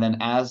 And then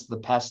as the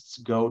pests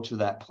go to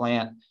that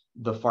plant,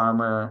 the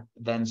farmer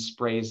then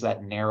sprays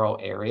that narrow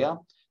area.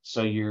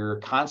 So you're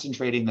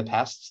concentrating the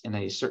pests in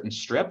a certain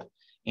strip,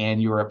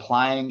 and you're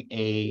applying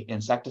a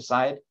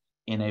insecticide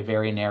in a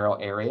very narrow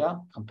area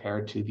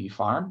compared to the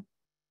farm.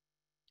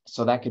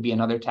 So that could be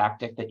another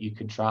tactic that you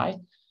could try.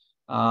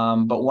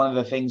 But one of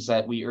the things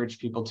that we urge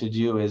people to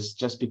do is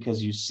just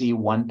because you see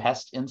one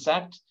pest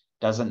insect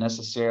doesn't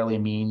necessarily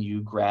mean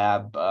you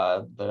grab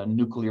the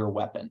nuclear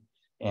weapon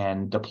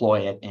and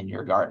deploy it in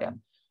your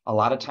garden. A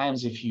lot of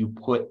times, if you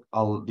put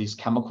all these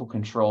chemical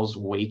controls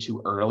way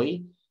too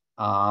early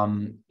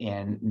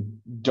and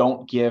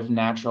don't give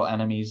natural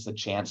enemies the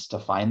chance to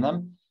find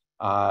them,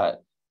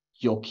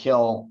 you'll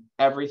kill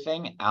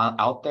everything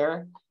out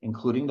there,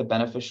 including the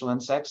beneficial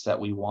insects that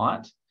we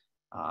want.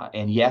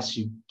 And yes,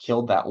 you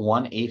killed that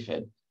one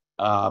aphid,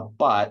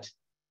 but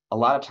a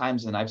lot of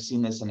times, and I've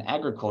seen this in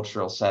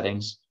agricultural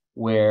settings,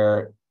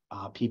 where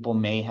people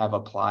may have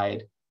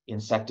applied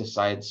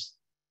insecticides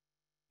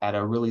at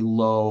a really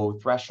low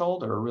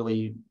threshold or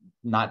really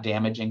not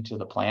damaging to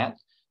the plant.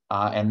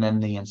 And then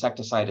the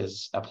insecticide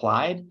is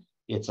applied.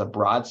 It's a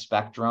broad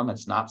spectrum.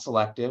 It's not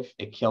selective.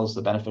 It kills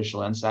the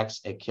beneficial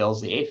insects. It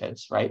kills the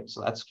aphids, right?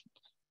 So that's,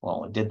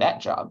 well, it did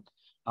that job.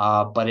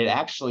 But it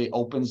actually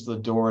opens the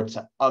door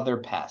to other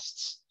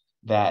pests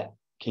that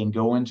can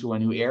go into a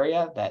new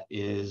area that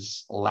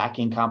is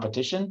lacking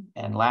competition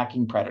and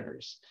lacking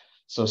predators.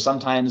 So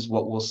sometimes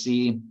what we'll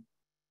see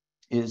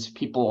is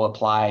people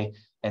apply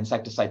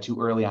insecticide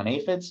too early on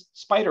aphids.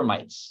 Spider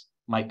mites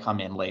might come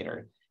in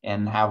later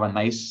and have a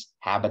nice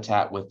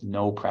habitat with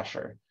no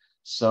pressure.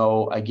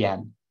 So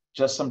again,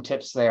 just some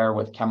tips there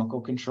with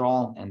chemical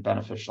control and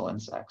beneficial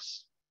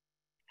insects.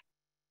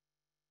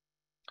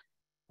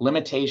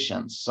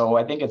 Limitations. So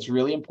I think it's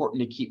really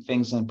important to keep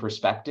things in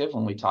perspective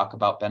when we talk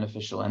about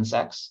beneficial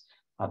insects.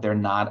 They're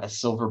not a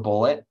silver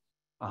bullet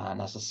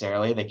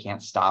necessarily. They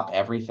can't stop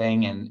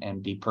everything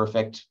and be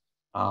perfect.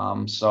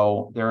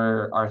 So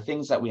there are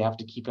things that we have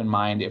to keep in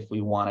mind if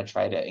we want to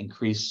try to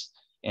increase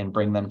and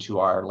bring them to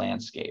our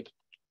landscape.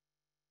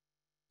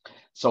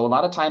 So a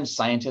lot of times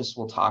scientists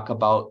will talk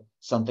about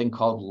something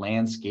called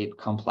landscape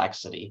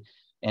complexity.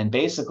 And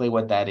basically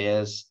what that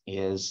is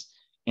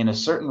in a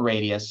certain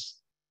radius,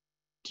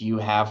 do you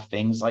have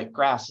things like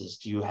grasses?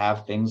 Do you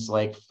have things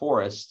like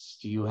forests?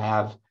 Do you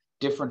have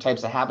different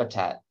types of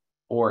habitat?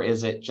 Or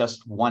is it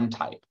just one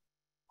type?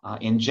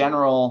 In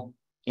general,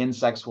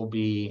 insects will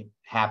be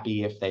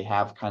happy if they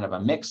have kind of a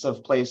mix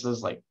of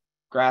places like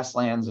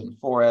grasslands and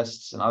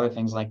forests and other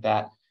things like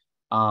that.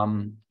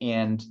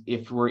 And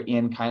if we're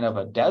in kind of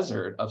a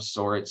desert of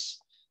sorts,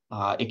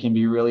 it can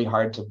be really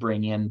hard to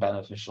bring in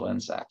beneficial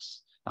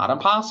insects. Not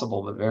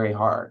impossible, but very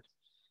hard.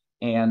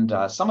 And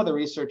some of the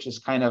research is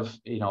kind of,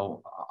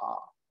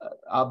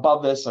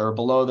 above this or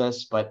below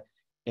this, but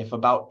if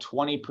about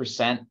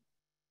 20%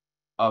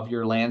 of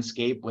your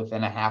landscape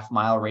within a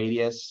half-mile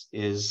radius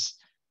is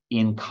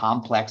in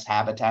complex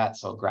habitat,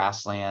 so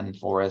grassland,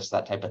 forest,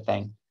 that type of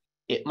thing,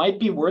 it might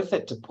be worth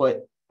it to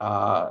put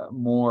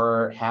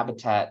more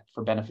habitat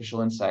for beneficial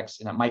insects,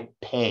 and it might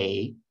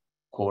pay,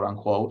 quote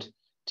unquote,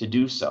 to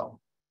do so.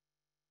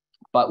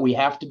 But we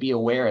have to be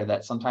aware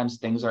that sometimes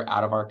things are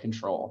out of our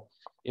control.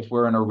 If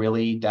we're in a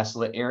really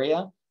desolate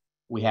area,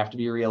 we have to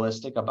be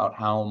realistic about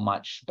how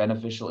much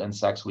beneficial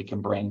insects we can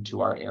bring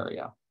to our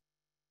area.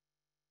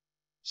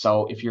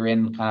 So if you're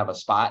in kind of a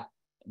spot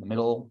in the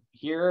middle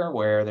here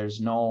where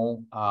there's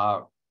no,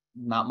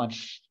 not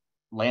much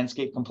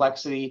landscape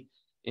complexity,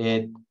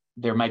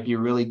 there might be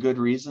really good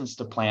reasons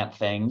to plant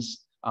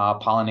things,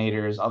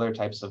 pollinators, other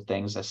types of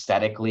things,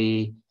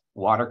 aesthetically,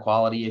 water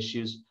quality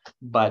issues.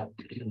 But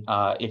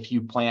if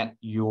you plant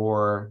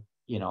your,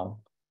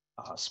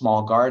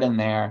 small garden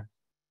there,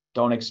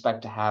 don't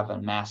expect to have a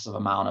massive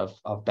amount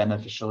of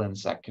beneficial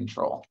insect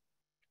control.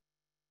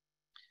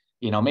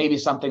 Maybe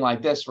something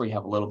like this where you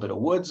have a little bit of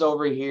woods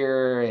over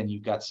here and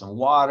you've got some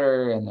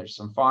water and there's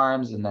some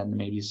farms and then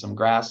maybe some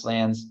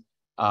grasslands.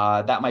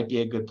 That might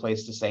be a good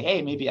place to say,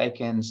 hey, maybe I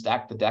can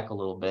stack the deck a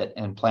little bit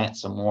and plant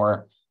some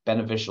more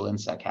beneficial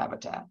insect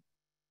habitat.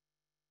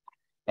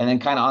 And then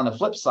kind of on the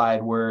flip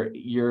side, where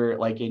you're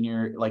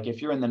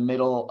if you're in the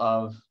middle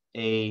of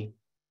a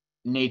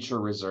nature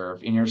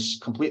reserve and you're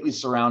completely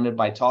surrounded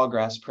by tall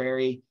grass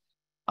prairie,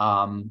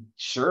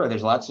 sure,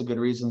 there's lots of good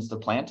reasons to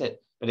plant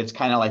it, but it's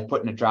kind of like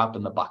putting a drop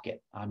in the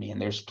bucket. I mean,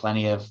 there's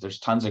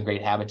tons of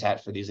great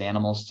habitat for these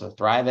animals to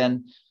thrive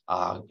in.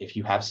 If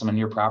you have some on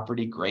your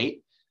property,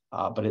 great.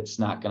 But it's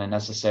not going to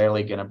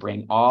necessarily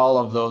bring all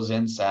of those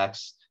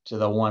insects to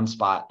the one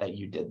spot that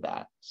you did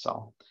that.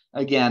 So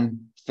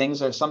again,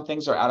 some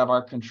things are out of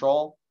our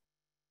control.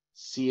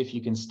 See if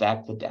you can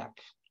stack the deck.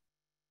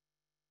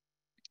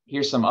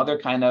 Here's some other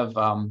kind of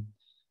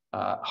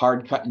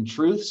hard-cutting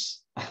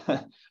truths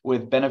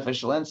with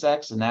beneficial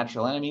insects and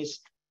natural enemies.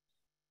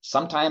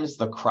 Sometimes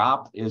the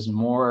crop is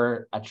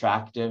more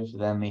attractive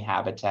than the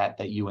habitat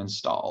that you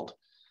installed.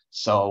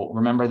 So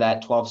remember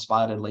that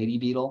 12-spotted lady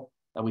beetle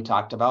that we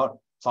talked about?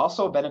 It's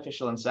also a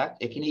beneficial insect.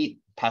 It can eat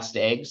pest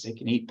eggs, it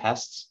can eat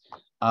pests,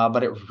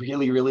 but it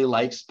really, really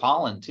likes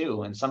pollen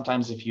too. And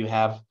sometimes if you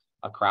have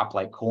a crop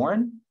like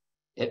corn,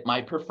 it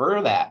might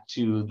prefer that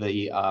to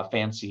the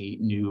fancy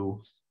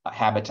new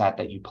habitat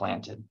that you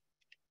planted.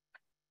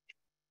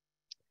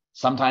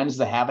 Sometimes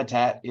the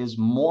habitat is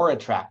more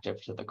attractive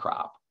to the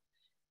crop.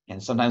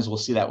 And sometimes we'll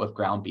see that with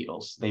ground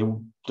beetles. They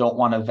don't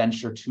want to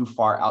venture too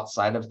far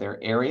outside of their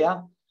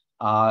area,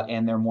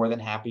 and they're more than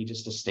happy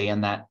just to stay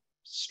in that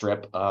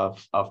strip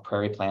of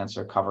prairie plants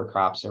or cover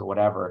crops or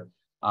whatever,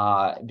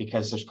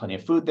 because there's plenty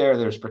of food there,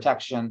 there's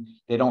protection.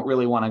 They don't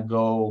really want to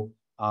go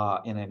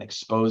in an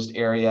exposed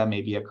area,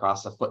 maybe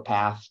across a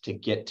footpath to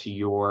get to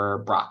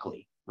your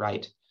broccoli,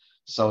 right?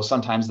 So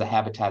sometimes the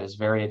habitat is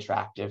very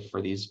attractive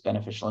for these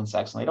beneficial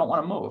insects and they don't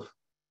want to move.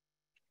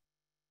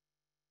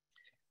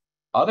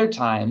 Other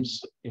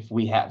times, if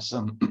we have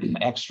some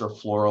extra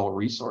floral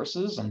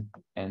resources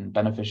and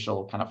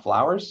beneficial kind of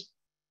flowers,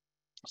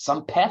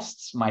 some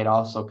pests might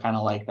also kind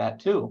of like that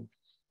too.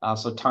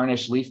 So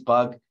tarnished leaf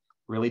bug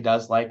really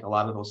does like a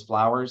lot of those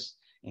flowers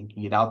and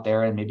can get out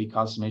there and maybe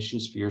cause some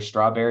issues for your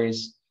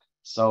strawberries.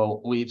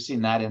 So we've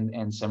seen that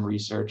in some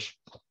research.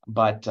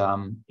 But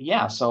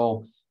yeah,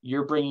 so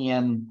you're bringing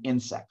in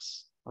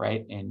insects,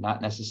 right? And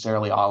not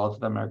necessarily all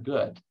of them are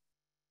good.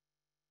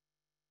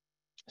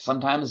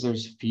 Sometimes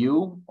there's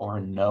few or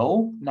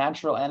no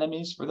natural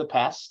enemies for the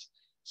pest.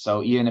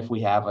 So even if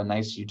we have a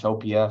nice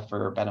utopia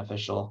for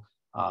beneficial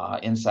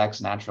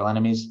insects, natural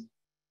enemies,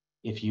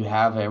 if you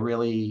have a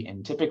really,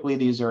 and typically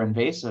these are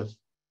invasive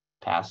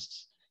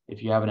pests,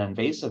 if you have an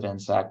invasive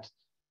insect,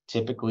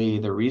 typically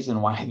the reason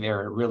why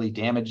they're really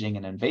damaging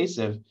and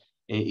invasive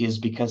is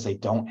because they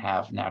don't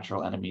have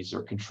natural enemies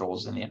or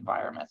controls in the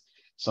environment.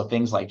 So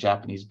things like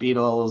Japanese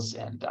beetles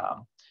and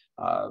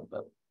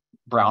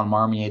brown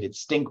marmorated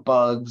stink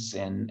bugs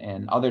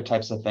and other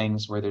types of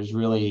things where there's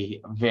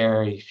really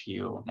very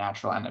few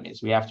natural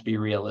enemies. We have to be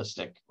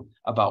realistic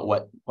about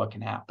what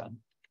can happen.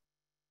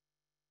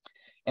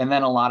 And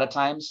then a lot of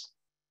times,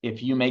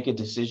 if you make a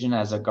decision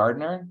as a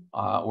gardener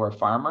or a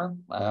farmer,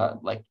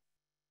 like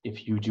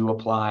if you do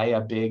apply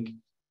a big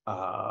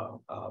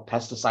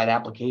pesticide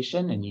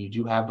application and you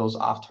do have those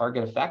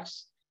off-target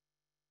effects,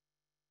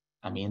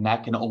 I mean,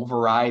 that can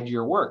override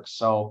your work.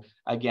 So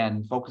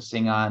again,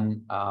 focusing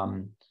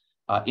on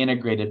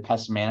integrated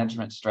pest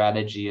management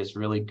strategy is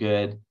really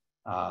good.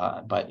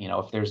 But you know,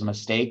 if there's a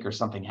mistake or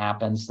something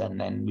happens,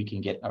 then we can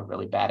get a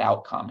really bad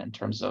outcome in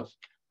terms of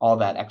all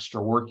that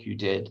extra work you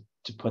did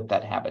to put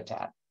that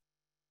habitat.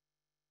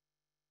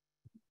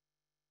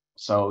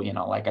 So, you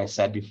know, like I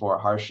said before,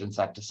 harsh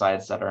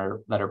insecticides that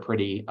are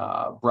pretty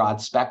broad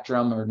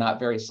spectrum or not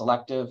very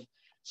selective.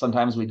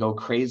 Sometimes we go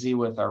crazy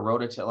with our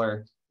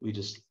rototiller. We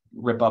just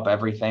rip up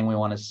everything we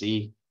want to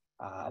see.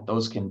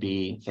 Those can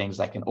be things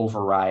that can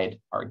override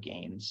our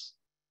gains.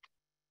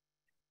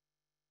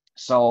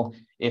 So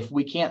if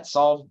we can't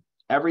solve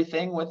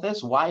everything with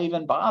this, why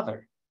even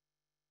bother?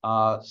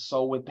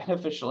 So with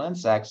beneficial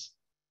insects,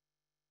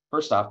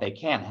 first off, they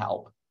can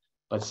help.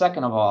 But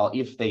second of all,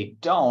 if they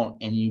don't,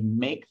 and you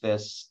make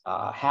this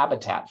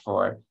habitat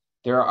for it,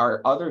 there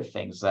are other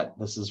things that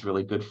this is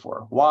really good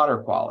for. Water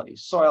quality,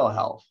 soil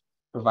health,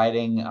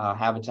 providing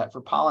habitat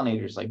for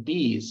pollinators like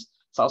bees.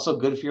 It's also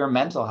good for your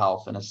mental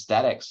health and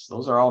aesthetics.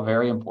 Those are all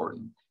very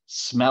important.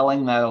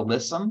 Smelling that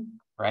alyssum,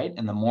 right,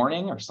 in the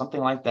morning or something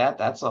like that,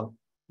 that's a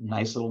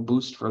nice little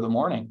boost for the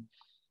morning.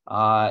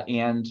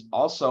 And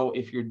also,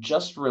 if you're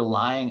just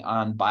relying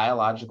on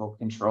biological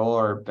control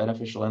or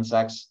beneficial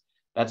insects,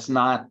 that's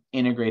not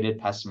integrated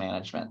pest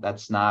management.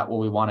 That's not what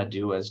we want to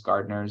do as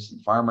gardeners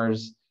and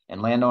farmers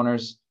and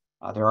landowners.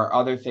 There are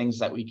other things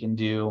that we can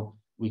do.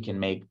 We can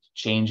make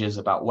changes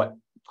about what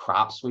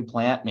crops we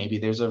plant. Maybe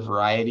there's a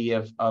variety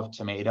of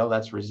tomato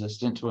that's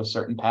resistant to a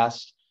certain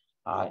pest.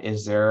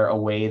 Is there a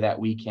way that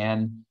we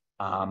can,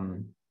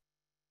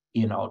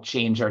 you know,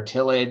 change our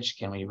tillage?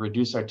 Can we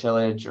reduce our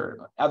tillage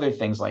or other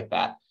things like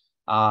that?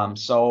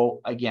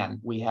 So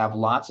again, we have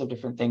lots of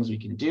different things we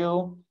can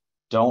do.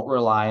 Don't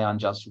rely on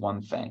just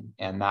one thing,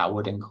 and that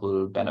would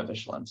include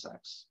beneficial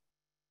insects.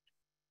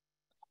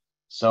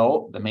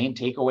 So the main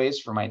takeaways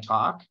for my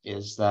talk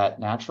is that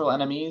natural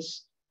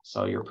enemies,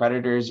 so your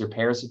predators, your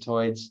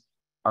parasitoids,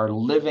 are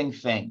living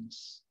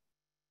things,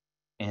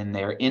 and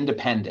they're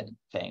independent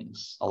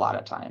things a lot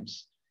of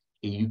times.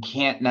 You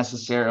can't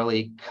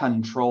necessarily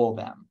control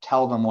them,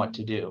 tell them what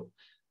to do.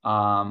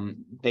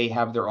 They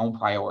have their own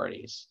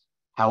priorities.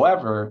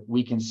 However,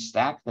 we can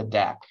stack the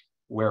deck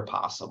where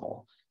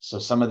possible. So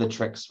some of the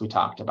tricks we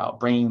talked about,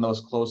 bringing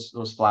those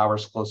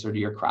flowers closer to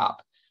your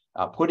crop,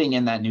 putting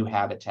in that new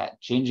habitat,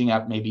 changing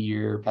up maybe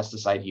your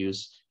pesticide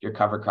use, your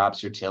cover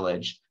crops, your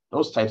tillage,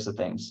 those types of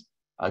things.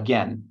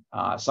 Again,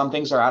 some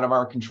things are out of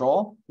our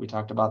control. We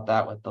talked about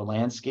that with the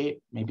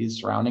landscape, maybe the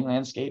surrounding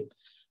landscape,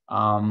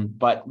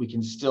 but we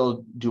can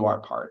still do our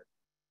part.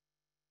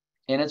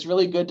 And it's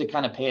really good to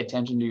kind of pay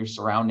attention to your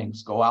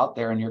surroundings. Go out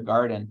there in your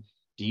garden.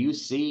 Do you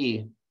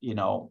see, you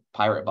know,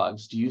 pirate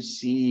bugs? Do you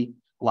see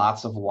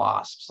lots of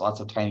wasps, lots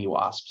of tiny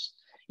wasps?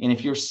 And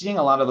if you're seeing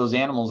a lot of those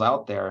animals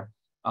out there,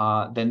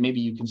 then maybe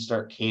you can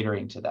start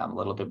catering to them a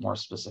little bit more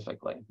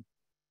specifically.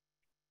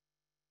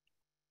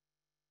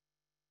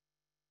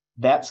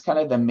 That's kind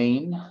of the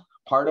main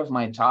part of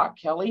my talk,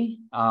 Kelly.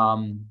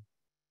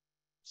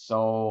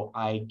 So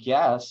I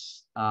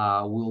guess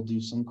we'll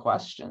do some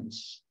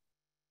questions.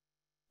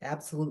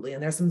 Absolutely.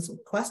 And there's some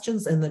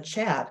questions in the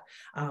chat.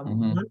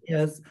 One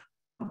is,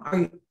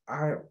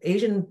 are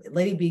Asian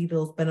lady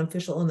beetles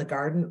beneficial in the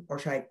garden, or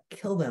should I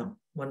kill them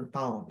when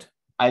found?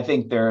 I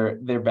think they're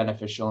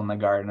beneficial in the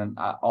garden,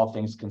 all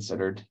things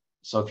considered.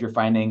 So if you're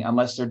finding,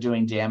 unless they're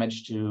doing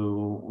damage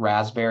to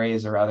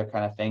raspberries or other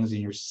kind of things,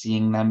 and you're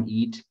seeing them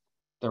eat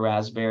the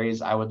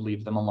raspberries, I would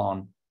leave them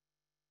alone.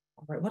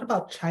 All right. What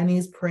about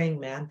Chinese praying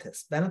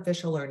mantis?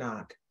 Beneficial or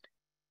not?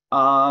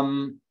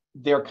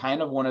 They're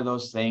kind of one of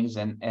those things,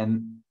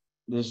 and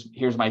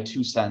here's my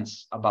 2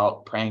 cents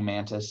about praying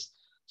mantis.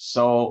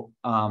 So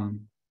a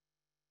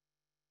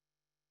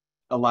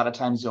lot of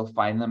times you'll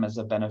find them as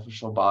a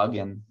beneficial bug,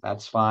 and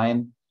that's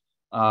fine.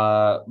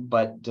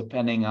 But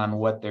depending on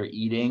what they're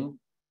eating,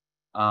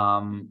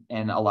 and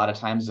a lot of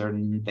times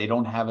they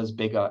don't have as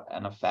big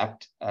an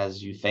effect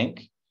as you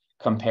think,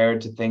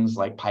 compared to things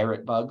like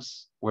pirate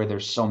bugs, where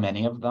there's so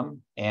many of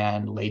them,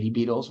 and lady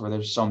beetles, where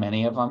there's so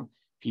many of them.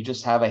 If you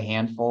just have a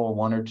handful,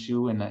 one or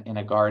two in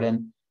a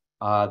garden,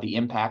 the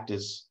impact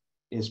is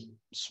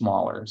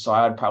smaller. So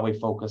I would probably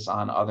focus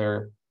on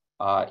other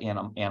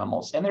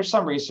animals. And there's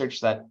some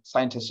research that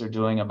scientists are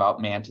doing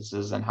about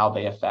mantises and how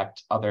they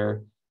affect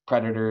other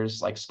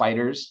predators like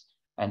spiders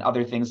and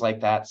other things like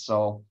that.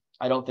 So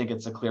I don't think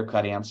it's a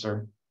clear-cut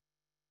answer.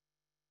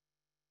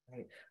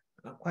 Right.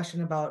 A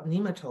question about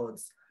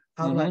nematodes.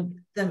 How do I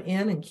keep them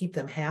in and keep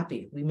them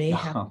happy? We may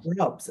have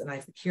grubs, and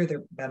I hear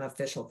they're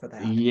beneficial for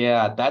that.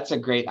 Yeah, that's a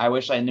great, I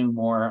wish I knew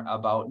more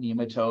about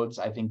nematodes.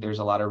 I think there's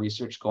a lot of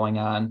research going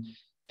on.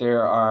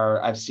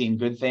 I've seen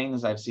good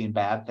things, I've seen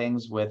bad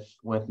things with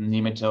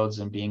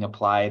nematodes and being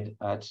applied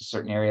to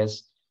certain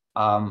areas.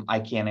 I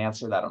can't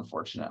answer that,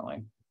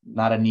 unfortunately.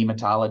 Not a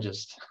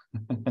nematologist.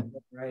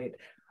 Right.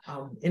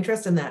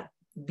 Interest in that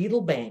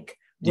beetle bank.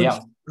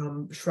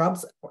 Would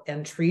shrubs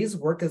and trees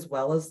work as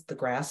well as the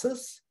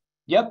grasses?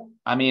 Yep.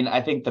 I mean, I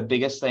think the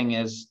biggest thing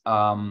is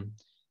the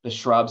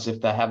shrubs,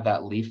 if they have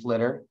that leaf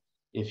litter,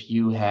 if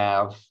you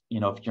have,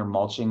 if you're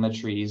mulching the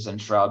trees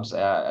and shrubs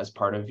as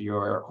part of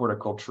your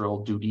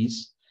horticultural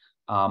duties,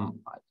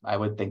 I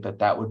would think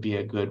that would be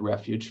a good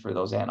refuge for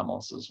those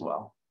animals as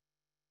well.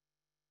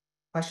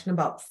 Question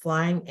about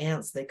flying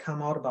ants. They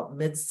come out about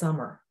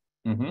midsummer,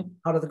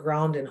 out of the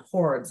ground in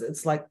hordes.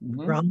 It's like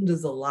the ground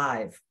is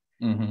alive.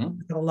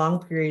 In a long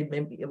period,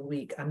 maybe a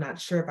week. I'm not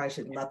sure if I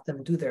should let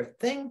them do their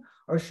thing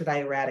or should I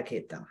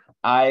eradicate them.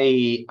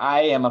 I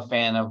am a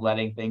fan of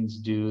letting things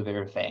do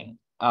their thing.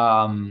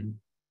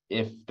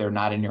 If they're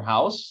not in your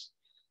house,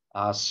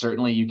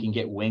 certainly you can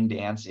get winged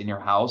ants in your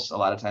house. A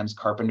lot of times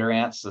carpenter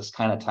ants, this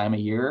kind of time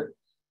of year.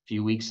 A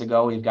few weeks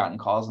ago, we've gotten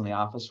calls in the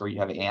office where you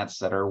have ants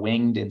that are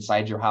winged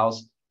inside your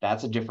house.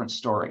 That's a different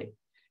story.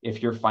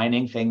 If you're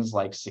finding things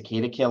like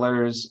cicada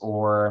killers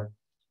or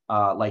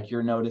like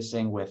you're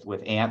noticing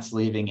with ants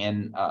leaving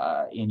in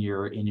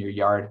your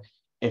yard,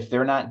 if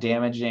they're not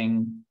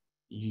damaging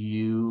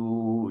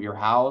your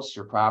house,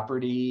 your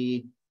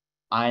property,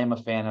 I am a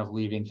fan of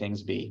leaving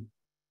things be.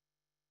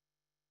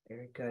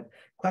 Very good.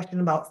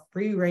 Question about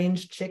free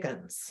range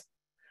chickens.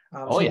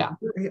 Yeah.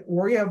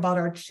 Worry about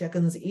our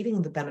chickens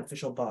eating the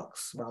beneficial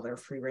bugs while they're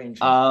free range.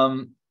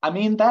 I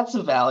mean, that's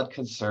a valid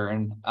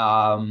concern.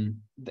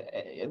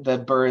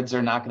 The birds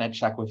are not going to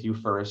check with you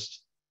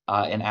first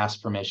and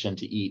ask permission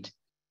to eat.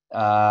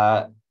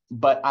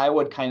 But I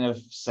would kind of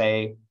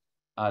say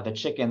the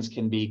chickens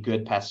can be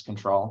good pest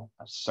control,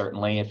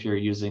 certainly if you're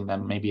using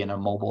them maybe in a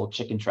mobile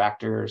chicken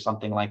tractor or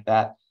something like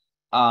that.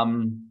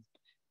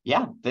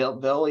 Yeah,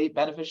 they'll eat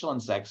beneficial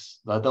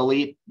insects. They'll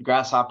eat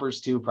grasshoppers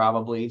too,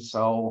 probably.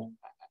 So,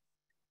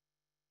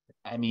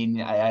 I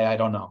mean, I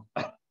don't know.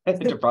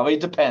 It probably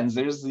depends.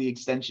 There's the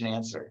extension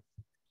answer.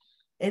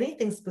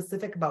 Anything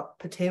specific about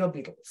potato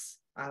beetles?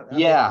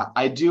 Yeah,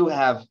 I do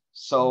have.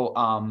 So,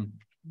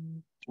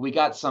 we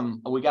got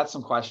some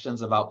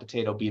questions about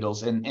potato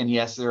beetles, and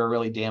yes, they're a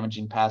really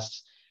damaging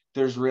pest.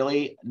 There's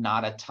really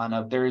not a ton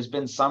of. There has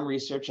been some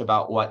research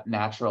about what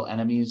natural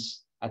enemies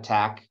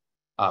attack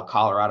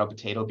Colorado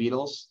potato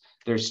beetles.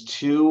 There's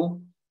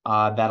two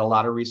that a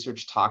lot of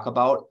research talk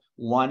about.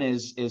 One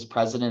is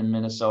present in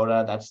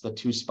Minnesota. That's the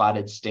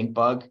two-spotted stink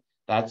bug.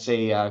 That's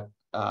a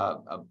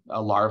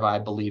larva, I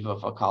believe,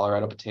 of a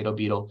Colorado potato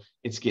beetle.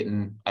 It's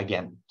getting,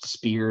 again,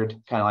 speared,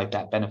 kind of like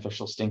that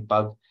beneficial stink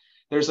bug.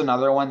 There's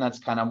another one that's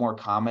kind of more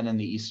common in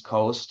the East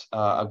Coast,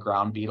 a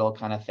ground beetle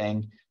kind of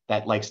thing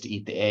that likes to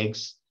eat the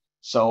eggs.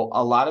 So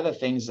a lot of the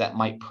things that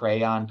might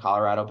prey on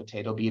Colorado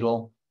potato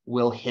beetle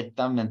will hit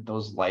them in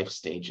those life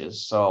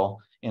stages. So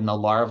in the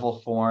larval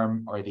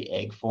form or the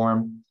egg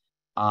form.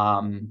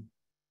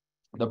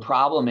 The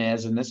problem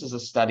is, and this is a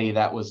study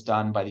that was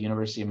done by the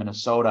University of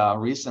Minnesota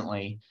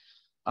recently,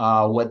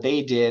 what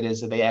they did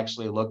is that they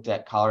actually looked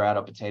at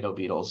Colorado potato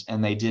beetles,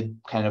 and they did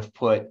kind of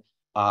put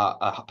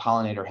a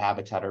pollinator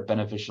habitat or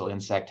beneficial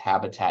insect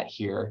habitat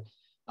here.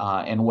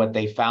 And what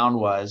they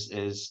found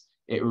is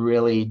it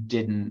really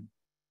didn't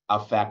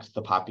affect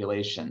the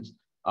populations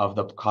of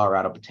the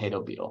Colorado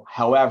potato beetle.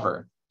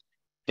 However,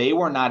 they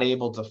were not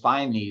able to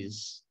find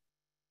these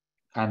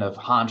kind of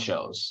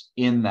honchos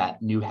in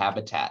that new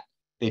habitat.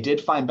 they did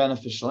find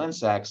beneficial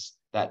insects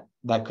that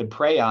could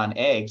prey on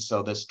eggs.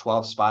 So this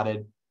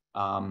 12-spotted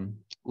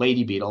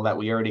lady beetle that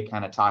we already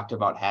kind of talked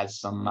about has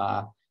some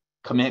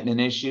commitment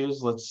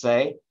issues, let's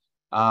say.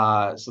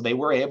 So they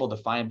were able to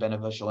find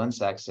beneficial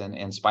insects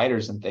and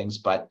spiders and things,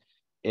 but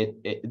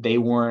they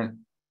weren't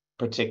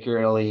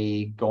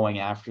particularly going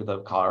after the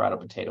Colorado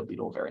potato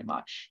beetle very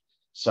much.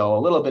 So a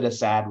little bit of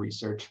sad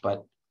research,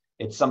 but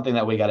it's something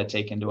that we got to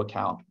take into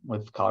account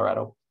with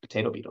Colorado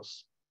potato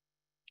beetles.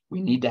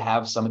 We need to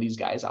have some of these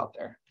guys out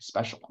there,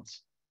 special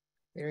ones.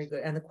 Very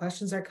good. And the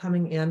questions are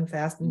coming in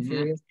fast and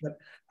furious, but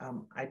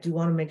I do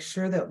want to make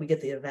sure that we get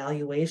the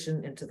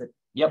evaluation into the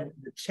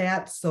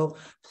chat. So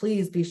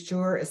please be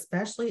sure,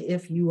 especially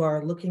if you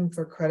are looking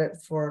for credit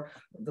for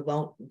the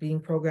well-being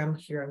program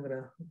here. I'm going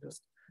to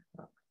just.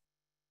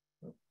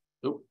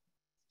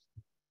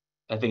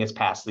 I think it's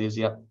past these.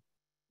 Yep.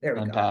 There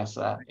we and go. Past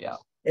that. Yeah.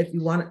 If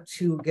you want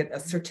to get a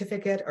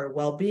certificate or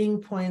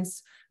well-being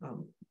points,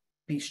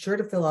 be sure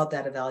to fill out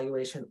that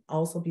evaluation.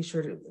 Also be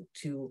sure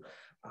to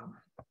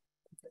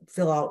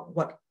fill out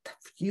what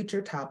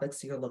future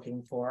topics you're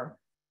looking for.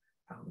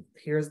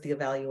 Here's the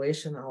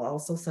evaluation. I'll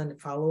also send a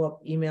follow-up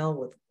email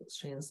with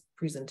Shane's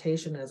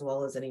presentation as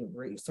well as any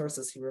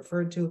resources he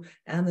referred to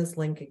and this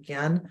link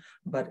again,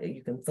 but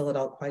you can fill it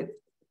out quite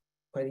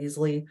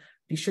easily.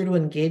 Be sure to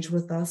engage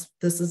with us.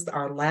 This is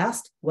our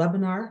last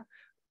webinar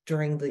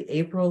during the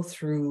April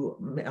through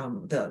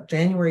the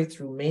January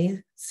through May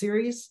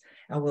series,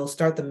 and we'll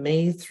start the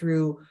May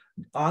through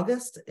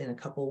August in a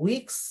couple of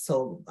weeks.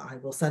 So I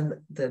will send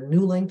the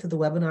new link to the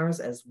webinars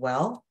as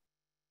well.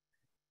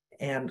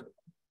 And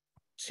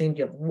Shane,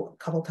 you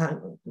have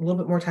a little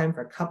bit more time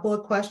for a couple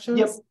of questions.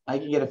 Yep, I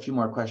can get a few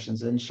more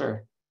questions in,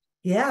 sure.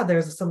 Yeah,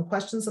 there's some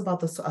questions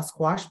about a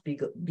squash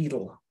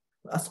beetle,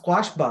 a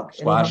squash bug.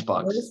 Squash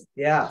bugs.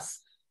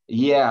 Yes.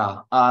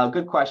 Yeah,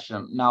 good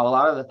question. Now, a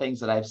lot of the things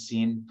that I've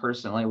seen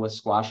personally with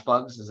squash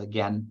bugs is,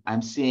 again,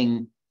 I'm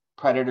seeing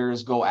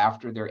predators go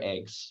after their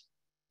eggs.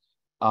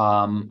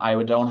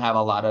 I don't have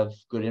a lot of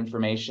good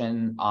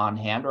information on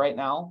hand right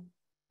now,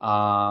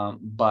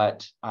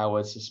 but I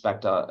would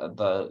suspect a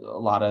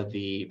lot of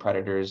the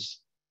predators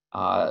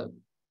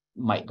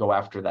might go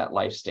after that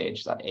life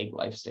stage, that egg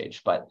life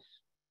stage. But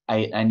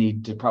I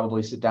need to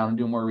probably sit down and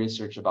do more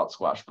research about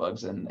squash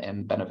bugs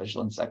and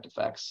beneficial insect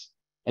effects.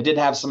 I did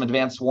have some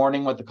advanced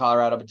warning with the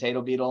Colorado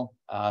potato beetle,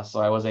 so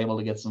I was able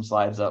to get some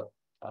slides up,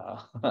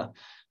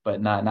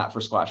 but not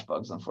for squash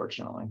bugs,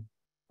 unfortunately.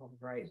 All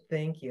right,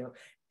 thank you.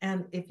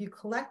 And if you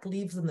collect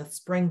leaves in the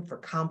spring for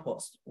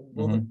compost,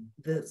 will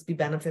this be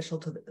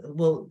beneficial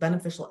will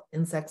beneficial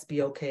insects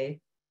be okay?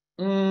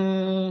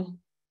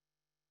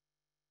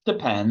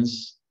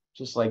 Depends,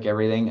 just like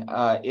everything.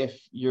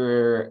 If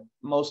your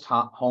most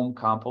home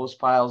compost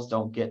piles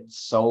don't get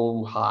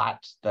so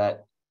hot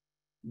that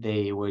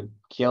they would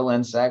kill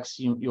insects,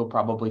 you'll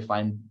probably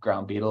find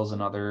ground beetles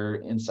and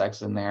other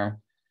insects in there.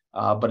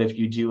 But if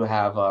you do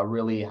have a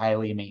really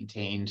highly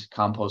maintained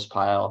compost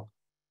pile,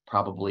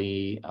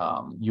 probably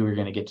you're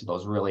going to get to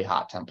those really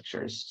hot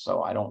temperatures.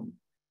 So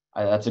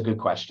that's a good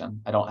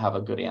question. I don't have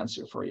a good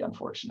answer for you,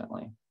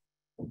 unfortunately.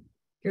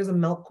 Here's a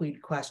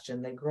milkweed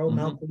question. They grow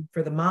milkweed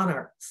for the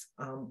monarchs,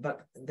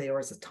 but there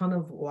was a ton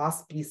of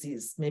wasp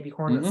species, maybe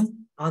hornets,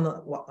 on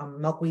the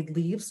milkweed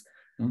leaves.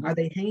 Are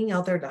they hanging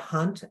out there to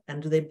hunt, and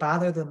do they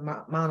bother the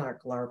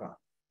monarch larvae?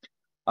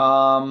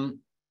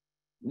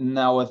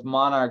 Now with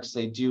monarchs,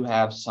 they do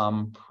have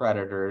some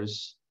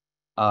predators.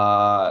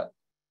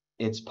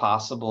 It's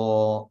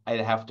possible. I'd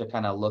have to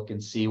kind of look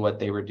and see what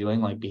they were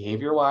doing, like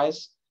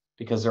behavior-wise,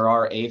 because there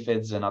are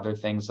aphids and other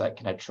things that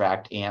can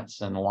attract ants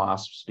and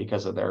wasps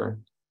because of their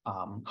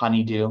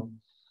honeydew.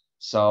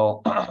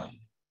 So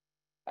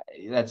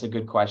that's a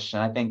good question.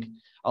 I think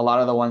a lot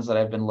of the ones that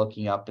I've been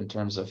looking up in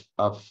terms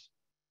of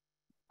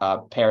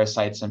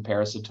parasites and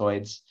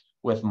parasitoids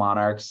with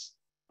monarchs,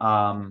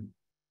 a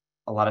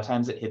lot of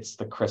times it hits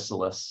the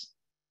chrysalis.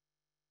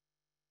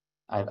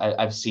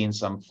 I've seen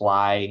some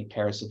fly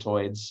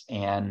parasitoids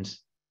and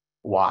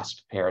wasp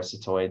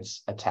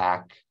parasitoids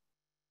attack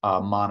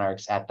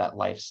monarchs at that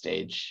life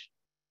stage.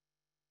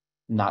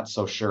 Not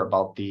so sure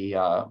about the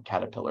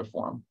caterpillar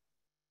form.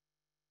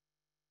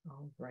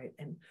 All right,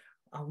 and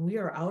we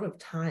are out of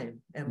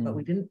time, but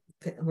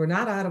we're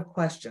not out of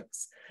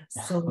questions.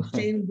 So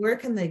Shane, where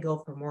can they go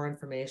for more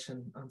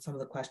information on some of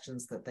the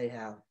questions that they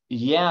have?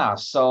 Yeah,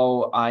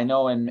 so I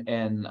know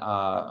in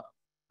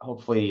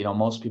hopefully,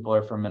 most people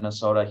are from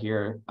Minnesota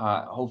here.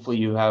 Hopefully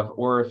you have,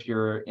 or if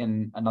you're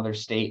in another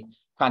state,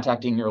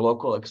 contacting your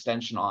local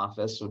extension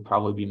office would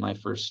probably be my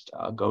first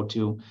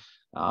go-to.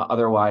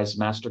 Otherwise,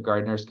 master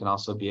gardeners can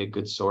also be a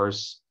good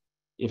source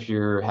if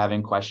you're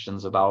having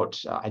questions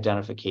about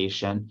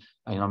identification.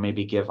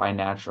 Maybe give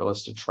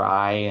iNaturalist a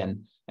try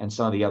and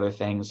some of the other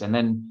things. And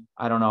then,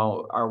 I don't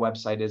know, our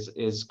website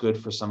is good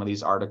for some of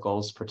these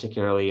articles,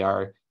 particularly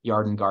our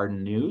Yard and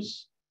Garden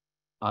News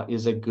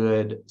is a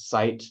good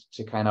site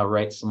to kind of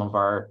write some of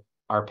our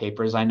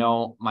papers. I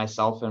know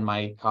myself and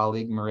my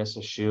colleague,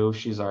 Marissa Shu,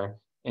 she's our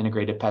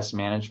integrated pest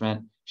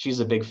management. She's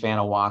a big fan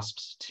of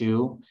wasps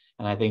too.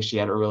 And I think she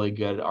had a really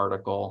good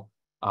article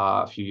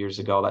a few years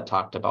ago that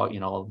talked about,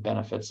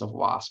 benefits of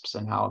wasps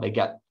and how they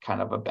get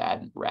kind of a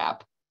bad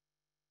rap.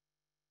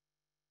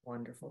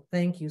 Wonderful.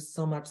 Thank you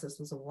so much. This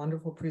was a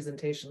wonderful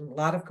presentation. A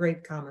lot of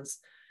great comments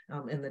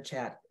in the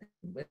chat.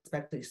 We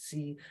expect to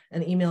see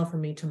an email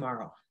from me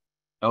tomorrow.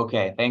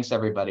 Okay. Thanks,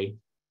 everybody.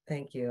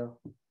 Thank you.